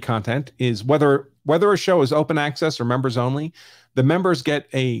only content is whether a show is open access or members only, the members get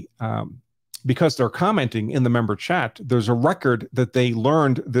a, because they're commenting in the member chat, there's a record that they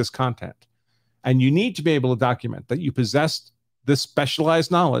learned this content. And you need to be able to document that you possessed this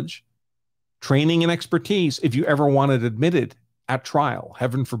specialized knowledge, training, and expertise if you ever want it admitted at trial.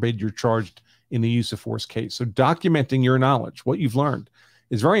 Heaven forbid you're charged in a use of force case. So documenting your knowledge, what you've learned,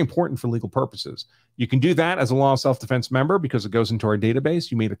 is very important for legal purposes. You can do that as a Law of Self-Defense member because it goes into our database.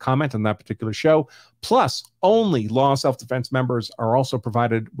 You made a comment on that particular show. Plus, only Law of Self-Defense members are also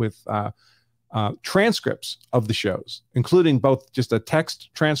provided with transcripts of the shows, including both just a text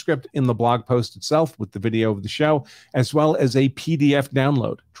transcript in the blog post itself with the video of the show, as well as a PDF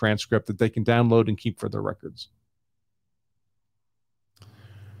download transcript that they can download and keep for their records.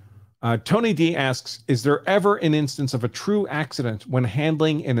 Tony D asks, is there ever an instance of a true accident when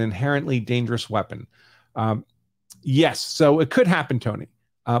handling an inherently dangerous weapon? Yes, so it could happen, Tony,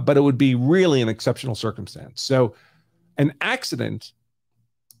 but it would be really an exceptional circumstance. So an accident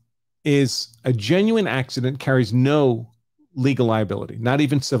is a genuine accident, carries no legal liability, not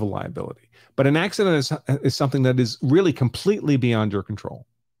even civil liability. But an accident is something that is really completely beyond your control.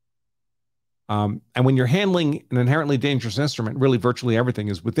 And when you're handling an inherently dangerous instrument, really virtually everything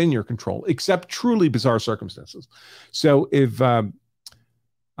is within your control, except truly bizarre circumstances. So if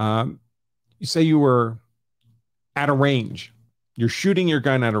you say you were at a range, you're shooting your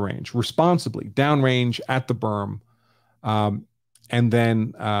gun at a range, responsibly, downrange at the berm, and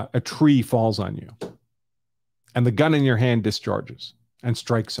then a tree falls on you, and the gun in your hand discharges and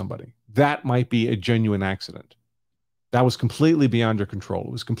strikes somebody, that might be a genuine accident. That was completely beyond your control.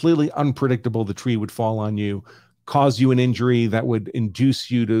 It was completely unpredictable. The tree would fall on you, cause you an injury that would induce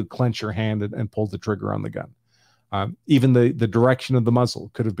you to clench your hand and pull the trigger on the gun. Even the direction of the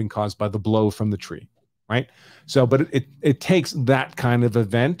muzzle could have been caused by the blow from the tree, right? So, but it takes that kind of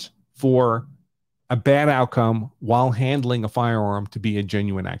event for a bad outcome while handling a firearm to be a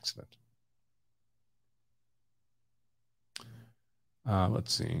genuine accident.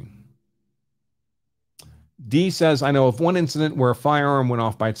 Let's see. D says, I know of one incident where a firearm went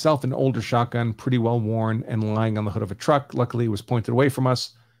off by itself, an older shotgun, pretty well worn and lying on the hood of a truck. Luckily, it was pointed away from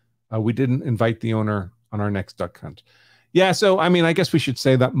us. We didn't invite the owner on our next duck hunt. Yeah, so, I mean, I guess we should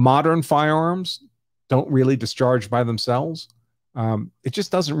say that modern firearms don't really discharge by themselves. It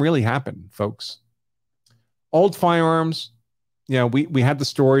just doesn't really happen, folks. Old firearms, you know, we had the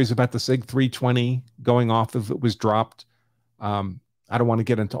stories about the SIG 320 going off if it was dropped. I don't want to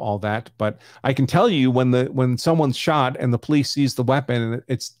get into all that, but I can tell you when someone's shot and the police sees the weapon and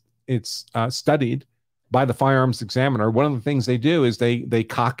it's studied by the firearms examiner, one of the things they do is they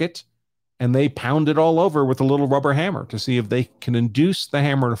cock it and they pound it all over with a little rubber hammer to see if they can induce the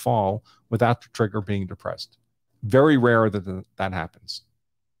hammer to fall without the trigger being depressed. Very rare that that happens.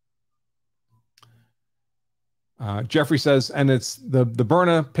 Jeffrey says, and it's the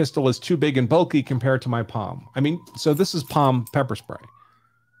Byrna pistol is too big and bulky compared to my palm. I mean, so this is palm pepper spray.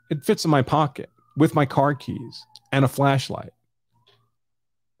 It fits in my pocket with my car keys and a flashlight.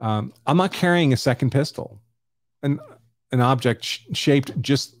 I'm not carrying a second pistol, an object shaped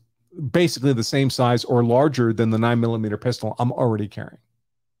just basically the same size or larger than the 9mm pistol I'm already carrying.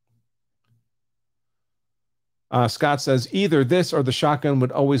 Scott says, either this or the shotgun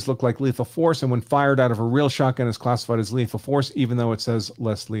would always look like lethal force, and when fired out of a real shotgun is classified as lethal force, even though it says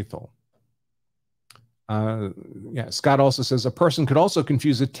less lethal. Yeah, Scott also says, a person could also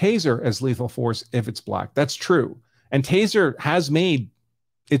confuse a taser as lethal force if it's black. That's true. And Taser has made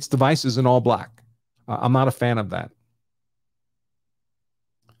its devices in all black. I'm not a fan of that.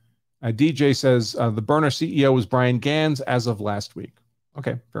 DJ says, the Byrna CEO was Brian Gans as of last week.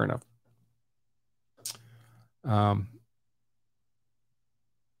 Okay, fair enough.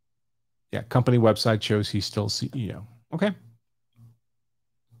 Yeah, company website shows he's still CEO. Okay.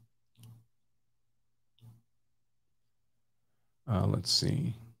 Let's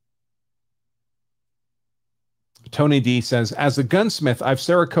see. Tony D says, as a gunsmith, I've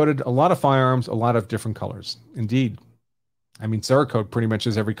Cerakoted a lot of firearms, a lot of different colors. Indeed. I mean, Cerakote pretty much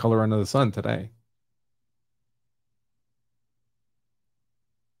is every color under the sun today.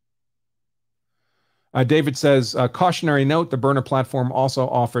 David says, cautionary note, the Byrna platform also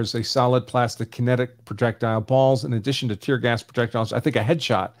offers a solid plastic kinetic projectile balls in addition to tear gas projectiles. I think a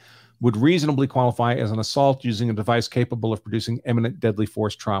headshot would reasonably qualify as an assault using a device capable of producing imminent deadly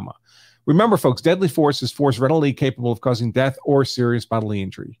force trauma. Remember, folks, deadly force is force readily capable of causing death or serious bodily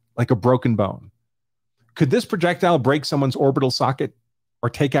injury, like a broken bone. Could this projectile break someone's orbital socket or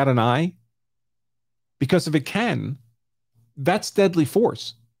take out an eye? Because if it can, that's deadly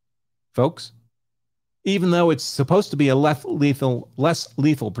force, folks, even though it's supposed to be a less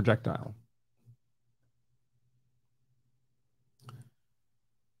lethal projectile.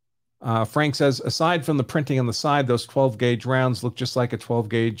 Frank says, aside from the printing on the side, those 12-gauge rounds look just like a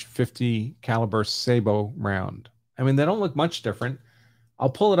 12-gauge 50 caliber Sabo round. I mean, they don't look much different. I'll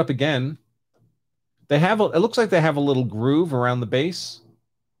pull it up again. They have it looks like they have a little groove around the base.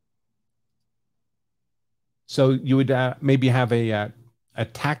 So you would maybe have a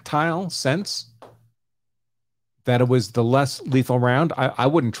tactile sense that it was the less lethal round. I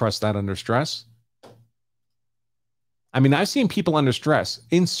wouldn't trust that under stress. I mean, I've seen people under stress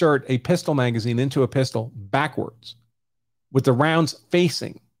insert a pistol magazine into a pistol backwards with the rounds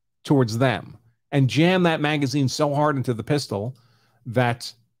facing towards them and jam that magazine so hard into the pistol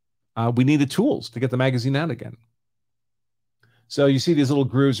that we needed tools to get the magazine out again. So you see these little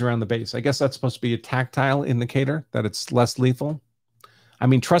grooves around the base. I guess that's supposed to be a tactile indicator that it's less lethal. I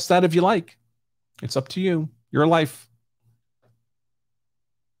mean, trust that if you like. It's up to you. Your life.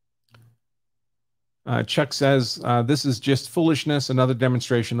 Chuck says, this is just foolishness, another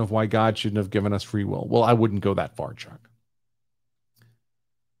demonstration of why God shouldn't have given us free will. Well, I wouldn't go that far, Chuck.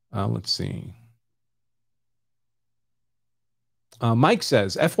 Let's see. Mike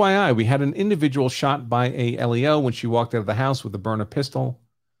says, FYI, we had an individual shot by a LEO when she walked out of the house with a Byrna pistol.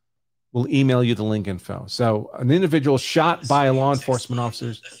 We'll email you the link info. So an individual shot by a law enforcement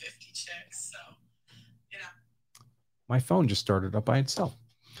officer. My phone just started up by itself.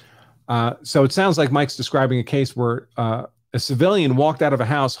 So it sounds like Mike's describing a case where a civilian walked out of a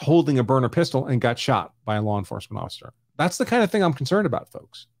house holding a Byrna pistol and got shot by a law enforcement officer. That's the kind of thing I'm concerned about,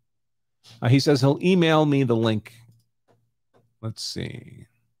 folks. He says he'll email me the link. Let's see.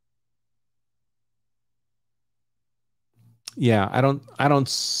 Yeah, I don't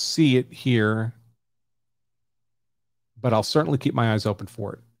see it here, but I'll certainly keep my eyes open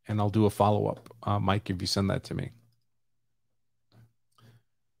for it, and I'll do a follow-up, Mike, if you send that to me.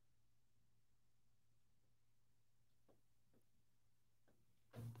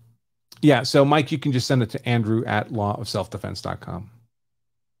 Yeah, so Mike, you can just send it to andrew@lawofselfdefense.com.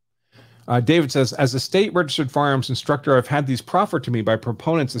 David says, as a state-registered firearms instructor, I've had these proffered to me by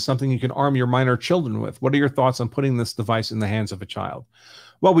proponents as something you can arm your minor children with. What are your thoughts on putting this device in the hands of a child?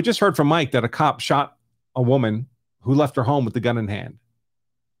 Well, we just heard from Mike that a cop shot a woman who left her home with the gun in hand.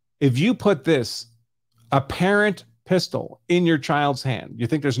 If you put this apparent pistol in your child's hand, you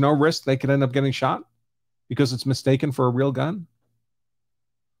think there's no risk they could end up getting shot because it's mistaken for a real gun?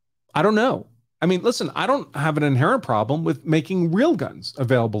 I don't know. I mean, listen, I don't have an inherent problem with making real guns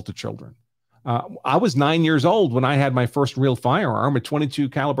available to children. I was 9 years old when I had my first real firearm, a 22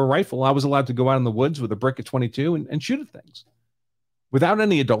 caliber rifle. I was allowed to go out in the woods with a brick of 22 and shoot at things without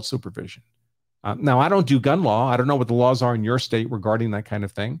any adult supervision. Now, I don't do gun law. I don't know what the laws are in your state regarding that kind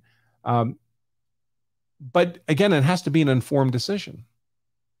of thing. But again, it has to be an informed decision.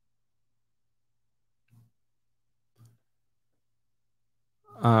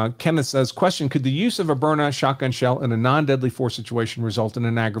 Kenneth says, question, could the use of a Byrna shotgun shell in a non-deadly force situation result in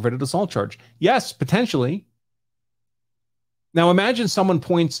an aggravated assault charge? Yes, potentially. Now imagine someone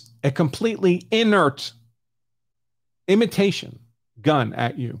points a completely inert imitation gun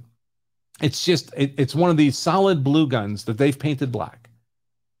at you. It's just, it's one of these solid blue guns that they've painted black,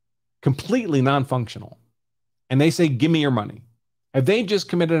 completely non-functional. And they say, give me your money. Have they just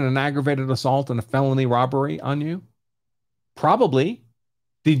committed an aggravated assault and a felony robbery on you? Probably.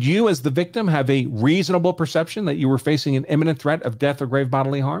 Did you, as the victim, have a reasonable perception that you were facing an imminent threat of death or grave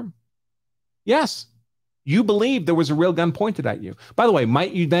bodily harm? Yes. You believed there was a real gun pointed at you. By the way,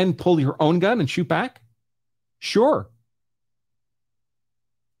 might you then pull your own gun and shoot back? Sure.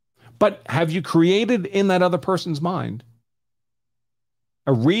 But have you created in that other person's mind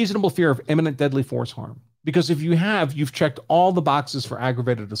a reasonable fear of imminent deadly force harm? Because if you have, you've checked all the boxes for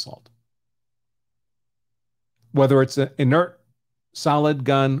aggravated assault. Whether it's an inert solid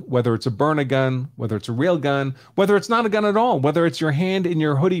gun, whether it's a Byrna gun, whether it's a real gun, whether it's not a gun at all, whether it's your hand in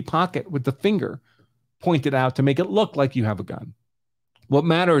your hoodie pocket with the finger pointed out to make it look like you have a gun. What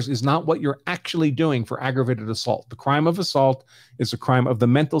matters is not what you're actually doing for aggravated assault. The crime of assault is a crime of the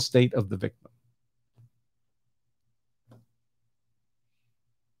mental state of the victim.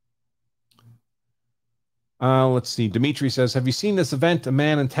 Let's see. Dimitri says, have you seen this event? A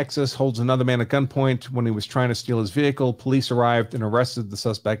man in Texas holds another man at gunpoint when he was trying to steal his vehicle. Police arrived and arrested the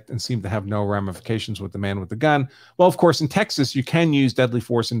suspect and seemed to have no ramifications with the man with the gun. Well, of course, in Texas, you can use deadly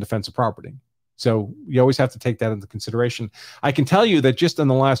force in defense of property. So you always have to take that into consideration. I can tell you that just in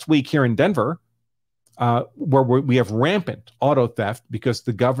the last week here in Denver, where we have rampant auto theft because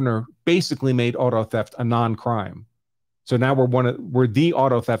the governor basically made auto theft a non-crime. So now we're the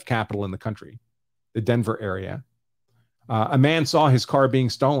auto theft capital in the country. The Denver area. A man saw his car being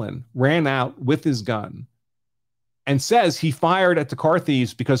stolen, ran out with his gun, and says he fired at the car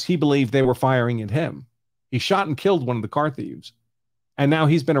thieves because he believed they were firing at him. He shot and killed one of the car thieves, and now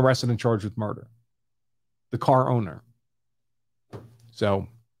he's been arrested and charged with murder. The car owner. So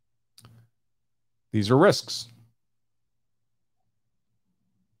these are risks.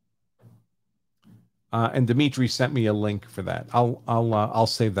 And Dimitri sent me a link for that. I'll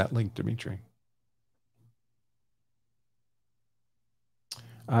save that link, Dimitri.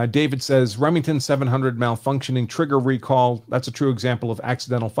 David says, Remington 700 malfunctioning trigger recall. That's a true example of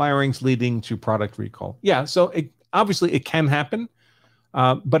accidental firings leading to product recall. Yeah, so obviously it can happen,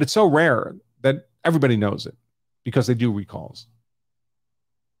 but it's so rare that everybody knows it because they do recalls.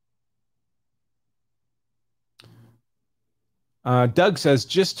 Doug says,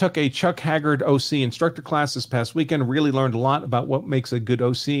 just took a Chuck Haggard OC instructor class this past weekend. Really learned a lot about what makes a good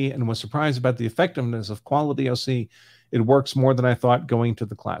OC and was surprised about the effectiveness of quality OC. It works more than I thought going to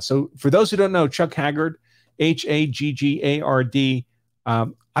the class. So for those who don't know, Chuck Haggard, Haggard,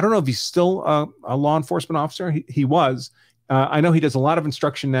 I don't know if he's still a law enforcement officer. He was. I know he does a lot of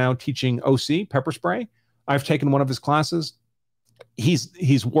instruction now teaching OC, pepper spray. I've taken one of his classes.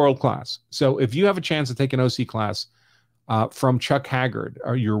 He's world class. So if you have a chance to take an OC class from Chuck Haggard,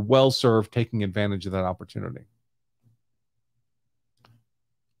 you're well served taking advantage of that opportunity.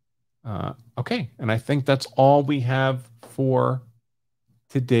 Okay, and I think that's all we have for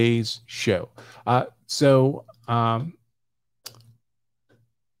today's show.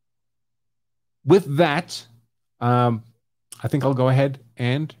 With that, I think I'll go ahead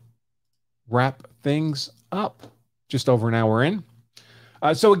and wrap things up. Just over an hour in.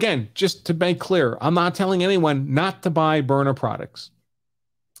 So again, just to make clear, I'm not telling anyone not to buy Byrna products.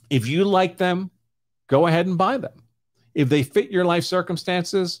 If you like them, go ahead and buy them. If they fit your life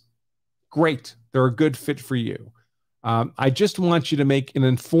circumstances, great. They're a good fit for you. I just want you to make an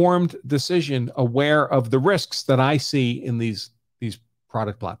informed decision, aware of the risks that I see in these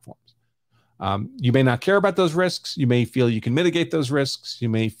product platforms. You may not care about those risks. You may feel you can mitigate those risks. You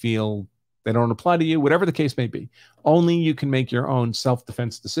may feel they don't apply to you, whatever the case may be. Only you can make your own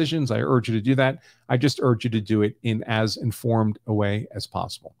self-defense decisions. I urge you to do that. I just urge you to do it in as informed a way as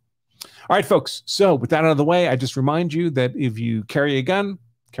possible. All right, folks. So with that out of the way, I just remind you that if you carry a gun,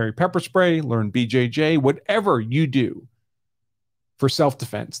 carry pepper spray, learn BJJ, whatever you do for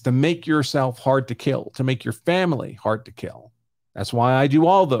self-defense, to make yourself hard to kill, to make your family hard to kill. That's why I do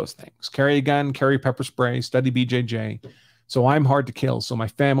all those things. Carry a gun, carry pepper spray, study BJJ. So I'm hard to kill, so my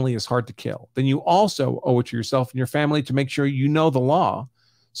family is hard to kill. Then you also owe it to yourself and your family to make sure you know the law,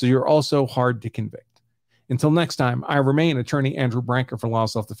 so you're also hard to convict. Until next time, I remain Attorney Andrew Branker for Law of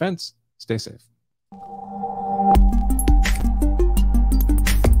Self-Defense. Stay safe.